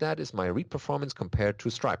concern with that is my read performance compared to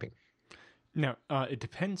striping. Now, it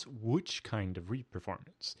depends which kind of read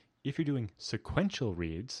performance. If you're doing sequential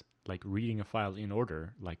reads, like reading a file in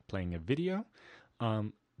order, like playing a video,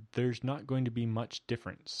 there's not going to be much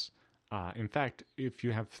difference. In fact, if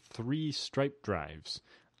you have 3 stripe drives,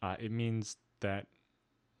 it means that,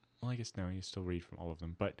 well, I guess no, you still read from all of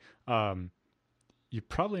them, but you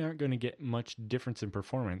probably aren't going to get much difference in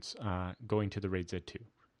performance going to the RAID Z2.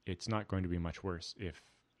 It's not going to be much worse, if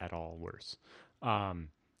at all worse.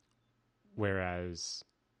 Whereas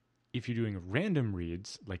if you're doing random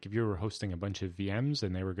reads, like if you were hosting a bunch of VMs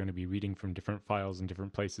and they were going to be reading from different files in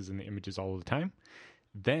different places in the images all the time,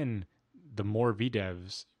 then the more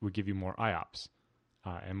VDEVs would give you more IOPS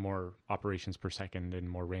and more operations per second and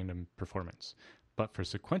more random performance. But for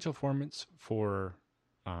sequential performance for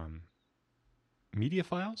media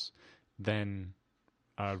files, then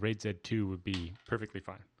RAID Z2 would be perfectly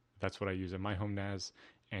fine. That's what I use in my home NAS,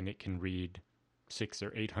 and it can read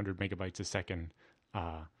 600 or 800 megabytes a second.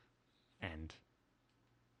 And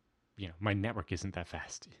my network isn't that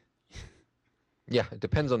fast. Yeah, it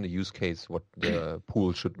depends on the use case, what the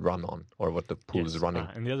pool should run on, or what the pool is running.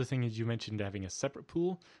 And the other thing is, you mentioned having a separate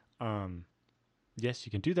pool. Yes,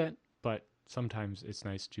 you can do that, but sometimes it's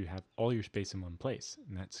nice to have all your space in one place,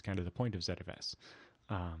 and that's kind of the point of ZFS.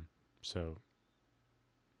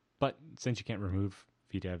 But since you can't remove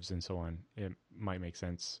VDEVs and so on, it might make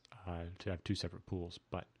sense to have two separate pools.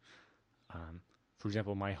 But for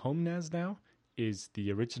example, my home NAS now is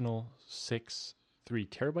the original 6 3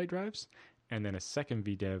 terabyte drives, and then a second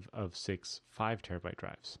VDEV of 6 5 terabyte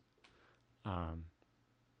drives.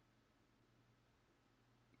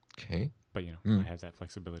 Okay. But I have that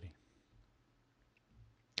flexibility.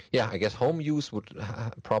 Yeah, I guess home use would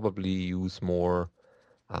probably use more.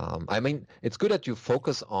 I mean, it's good that you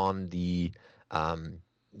focus on the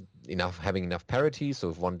having enough parity. So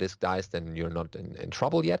if one disk dies, then you're not in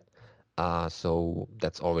trouble yet. So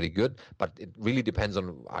that's already good. But it really depends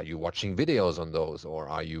on, are you watching videos on those, or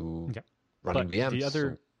are you running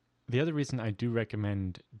VMs? The other reason I do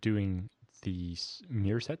recommend doing these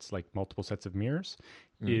mirror sets, like multiple sets of mirrors,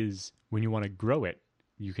 is when you want to grow it,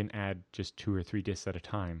 you can add just 2 or 3 disks at a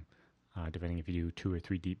time, depending if you do 2 or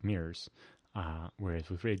 3 deep mirrors. Whereas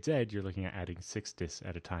with RAID Z, you're looking at adding 6 disks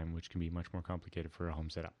at a time, which can be much more complicated for a home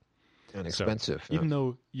setup. And expensive. So, even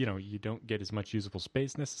though you don't get as much usable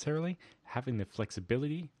space necessarily, having the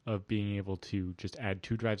flexibility of being able to just add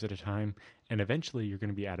 2 drives at a time, and eventually you're going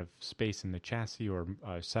to be out of space in the chassis or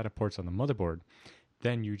SATA ports on the motherboard,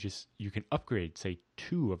 then you can upgrade, say,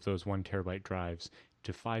 2 of those 1 terabyte drives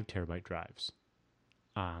to 5 terabyte drives.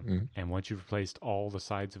 And once you've replaced all the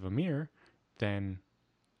sides of a mirror, then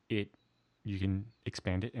you can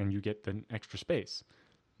expand it and you get the extra space.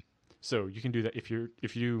 So you can do that if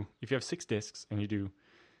you have 6 disks and you do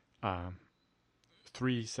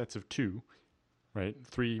 3 sets of 2, right?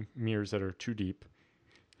 3 mirrors that are 2 deep,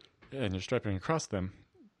 and you're striping across them,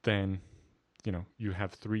 then you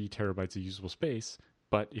have 3 terabytes of usable space.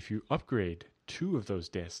 But if you upgrade 2 of those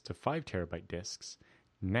disks to 5 terabyte disks,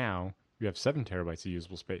 now you have 7 terabytes of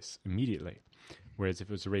usable space immediately. Whereas if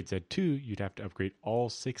it was a RAID Z2, you'd have to upgrade all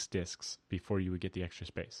 6 disks before you would get the extra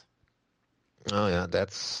space. Oh yeah,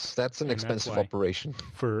 that's an expensive operation.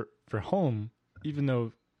 For home, even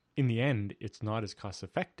though in the end it's not as cost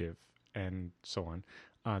effective and so on,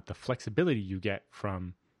 the flexibility you get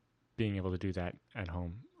from being able to do that at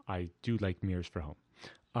home, I do like mirrors for home.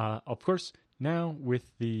 Of course, now with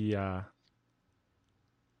the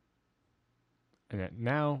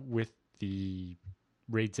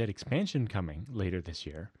RAID Z expansion coming later this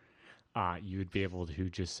year, you would be able to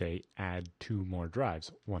just say add 2 more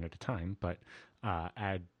drives, 1 at a time, but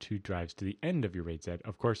add 2 drives to the end of your RAID Z.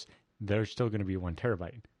 Of course, they're still going to be 1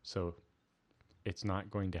 terabyte, so it's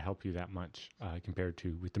not going to help you that much compared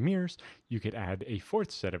to with the mirrors. You could add a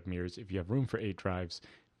 4th set of mirrors if you have room for 8 drives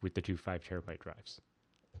with the 2 5 terabyte drives.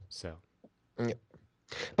 So, yeah.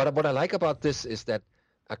 But what I like about this is that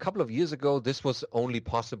a couple of years ago, this was only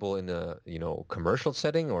possible in a commercial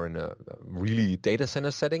setting or in a really data center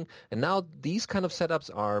setting, and now these kind of setups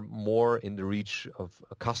are more in the reach of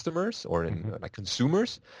customers or in like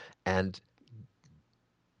consumers, and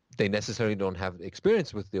they necessarily don't have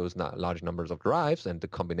experience with those large numbers of drives and the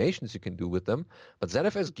combinations you can do with them. But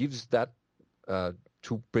ZFS gives that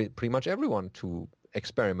to pretty much everyone to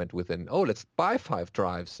experiment with. And let's buy 5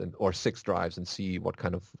 drives or 6 drives and see what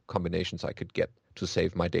kind of combinations I could get to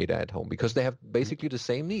save my data at home, because they have basically the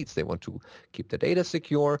same needs. They want to keep the data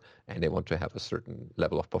secure, and they want to have a certain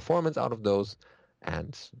level of performance out of those.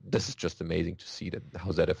 And this is just amazing to see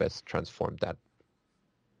how ZFS transformed that.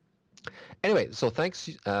 Anyway, so thanks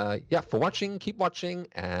for watching. Keep watching,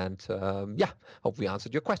 and hope we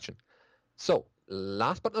answered your question. So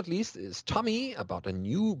last but not least is Tommy about a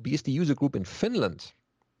new BSD user group in Finland.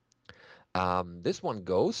 This one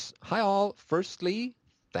goes, hi all. Firstly,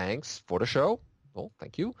 thanks for the show. Oh,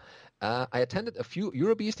 thank you. I attended a few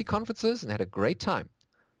EuroBSD conferences and had a great time.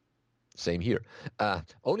 Same here.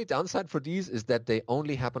 Only downside for these is that they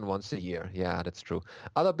only happen once a year. Yeah, that's true.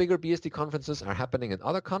 Other bigger BSD conferences are happening in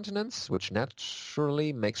other continents, which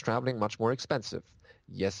naturally makes traveling much more expensive.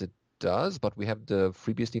 Yes, it does, but we have the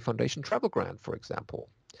FreeBSD Foundation travel grant, for example.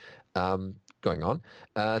 Going on.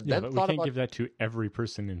 Yeah, then but we thought can't about give that to every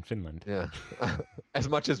person in Finland. yeah, as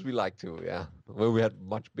much as we like to. Yeah, well, we had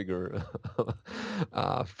much bigger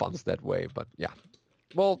funds that way, but yeah,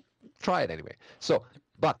 well, try it anyway. So,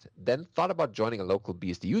 but then thought about joining a local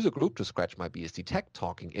BSD user group to scratch my BSD tech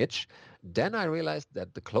talking itch. Then I realized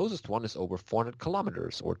that the closest one is over 400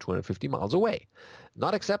 kilometers or 250 miles away.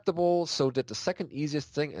 Not acceptable, so did the second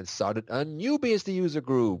easiest thing and started a new BSD user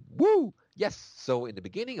group. Woo! Yes, so in the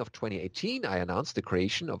beginning of 2018, I announced the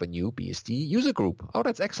creation of a new BSD user group. Oh,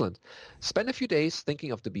 that's excellent. Spent a few days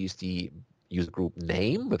thinking of the BSD user group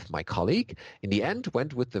name with my colleague. In the end,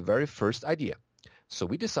 went with the very first idea. So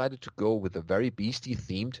we decided to go with a very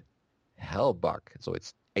BSD-themed Hellbug. So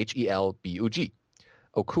it's Helbug.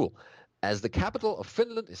 Oh, cool. As the capital of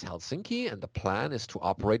Finland is Helsinki, and the plan is to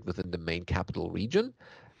operate within the main capital region.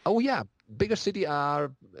 Oh, yeah. Bigger city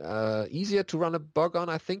are easier to run a bug on,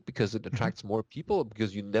 I think, because it attracts more people,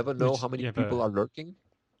 because you never know how many people are lurking.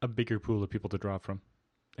 A bigger pool of people to draw from.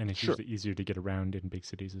 And it's usually easier to get around in big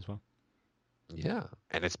cities as well. Yeah,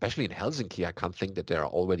 and especially in Helsinki, I can't think that there are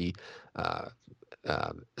already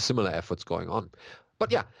similar efforts going on.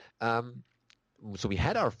 But yeah, so we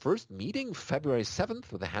had our first meeting February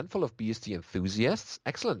 7th with a handful of BSD enthusiasts.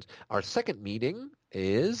 Excellent. Our second meeting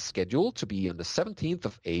is scheduled to be on the 17th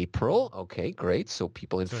of April. Okay, great. So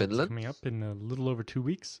people in Finland. It's coming up in a little over 2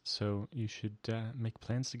 weeks, so you should make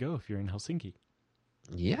plans to go if you're in Helsinki.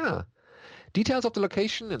 Yeah. Details of the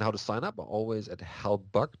location and how to sign up are always at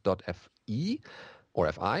helbug.fi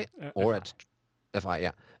or FI or at FI,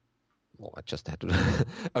 yeah. Well, I just had to.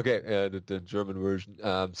 Okay, the German version.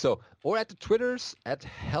 Or at the Twitters at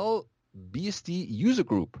HellBSD User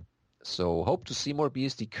Group. So hope to see more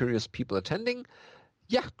BSD curious people attending.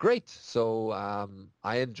 Yeah, great. So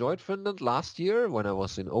I enjoyed Finland last year when I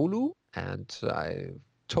was in Oulu, and I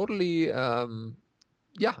totally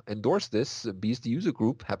endorse this BSD User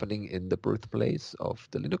Group happening in the birthplace of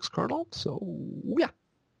the Linux kernel. So yeah.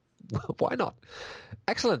 Why not?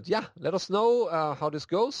 Excellent. Yeah, let us know how this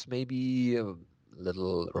goes. Maybe a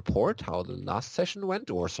little report how the last session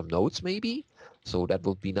went or some notes maybe. So that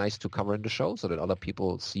would be nice to cover in the show so that other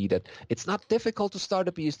people see that it's not difficult to start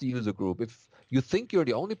a BSD user group. If you think you're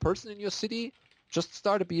the only person in your city, just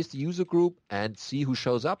start a BSD user group and see who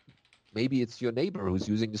shows up. Maybe it's your neighbor who's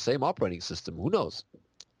using the same operating system. Who knows?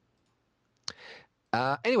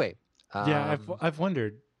 Anyway. Yeah, I've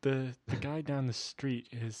wondered. The guy down the street,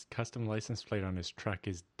 his custom license plate on his truck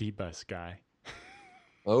is D-Bus guy.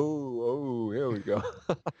 Oh, here we go.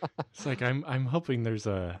 It's like I'm hoping there's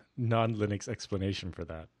a non-Linux explanation for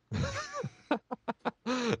that.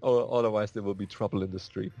 Otherwise there will be trouble in the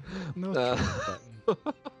street. No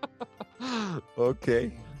trouble.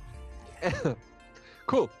 Okay.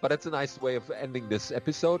 Cool, but that's a nice way of ending this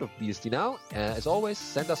episode of BSD Now. As always,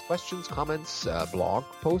 send us questions, comments, blog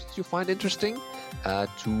posts you find interesting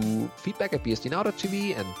to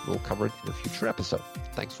feedback@bsdnow.tv, and we'll cover it in a future episode.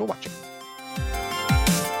 Thanks for watching.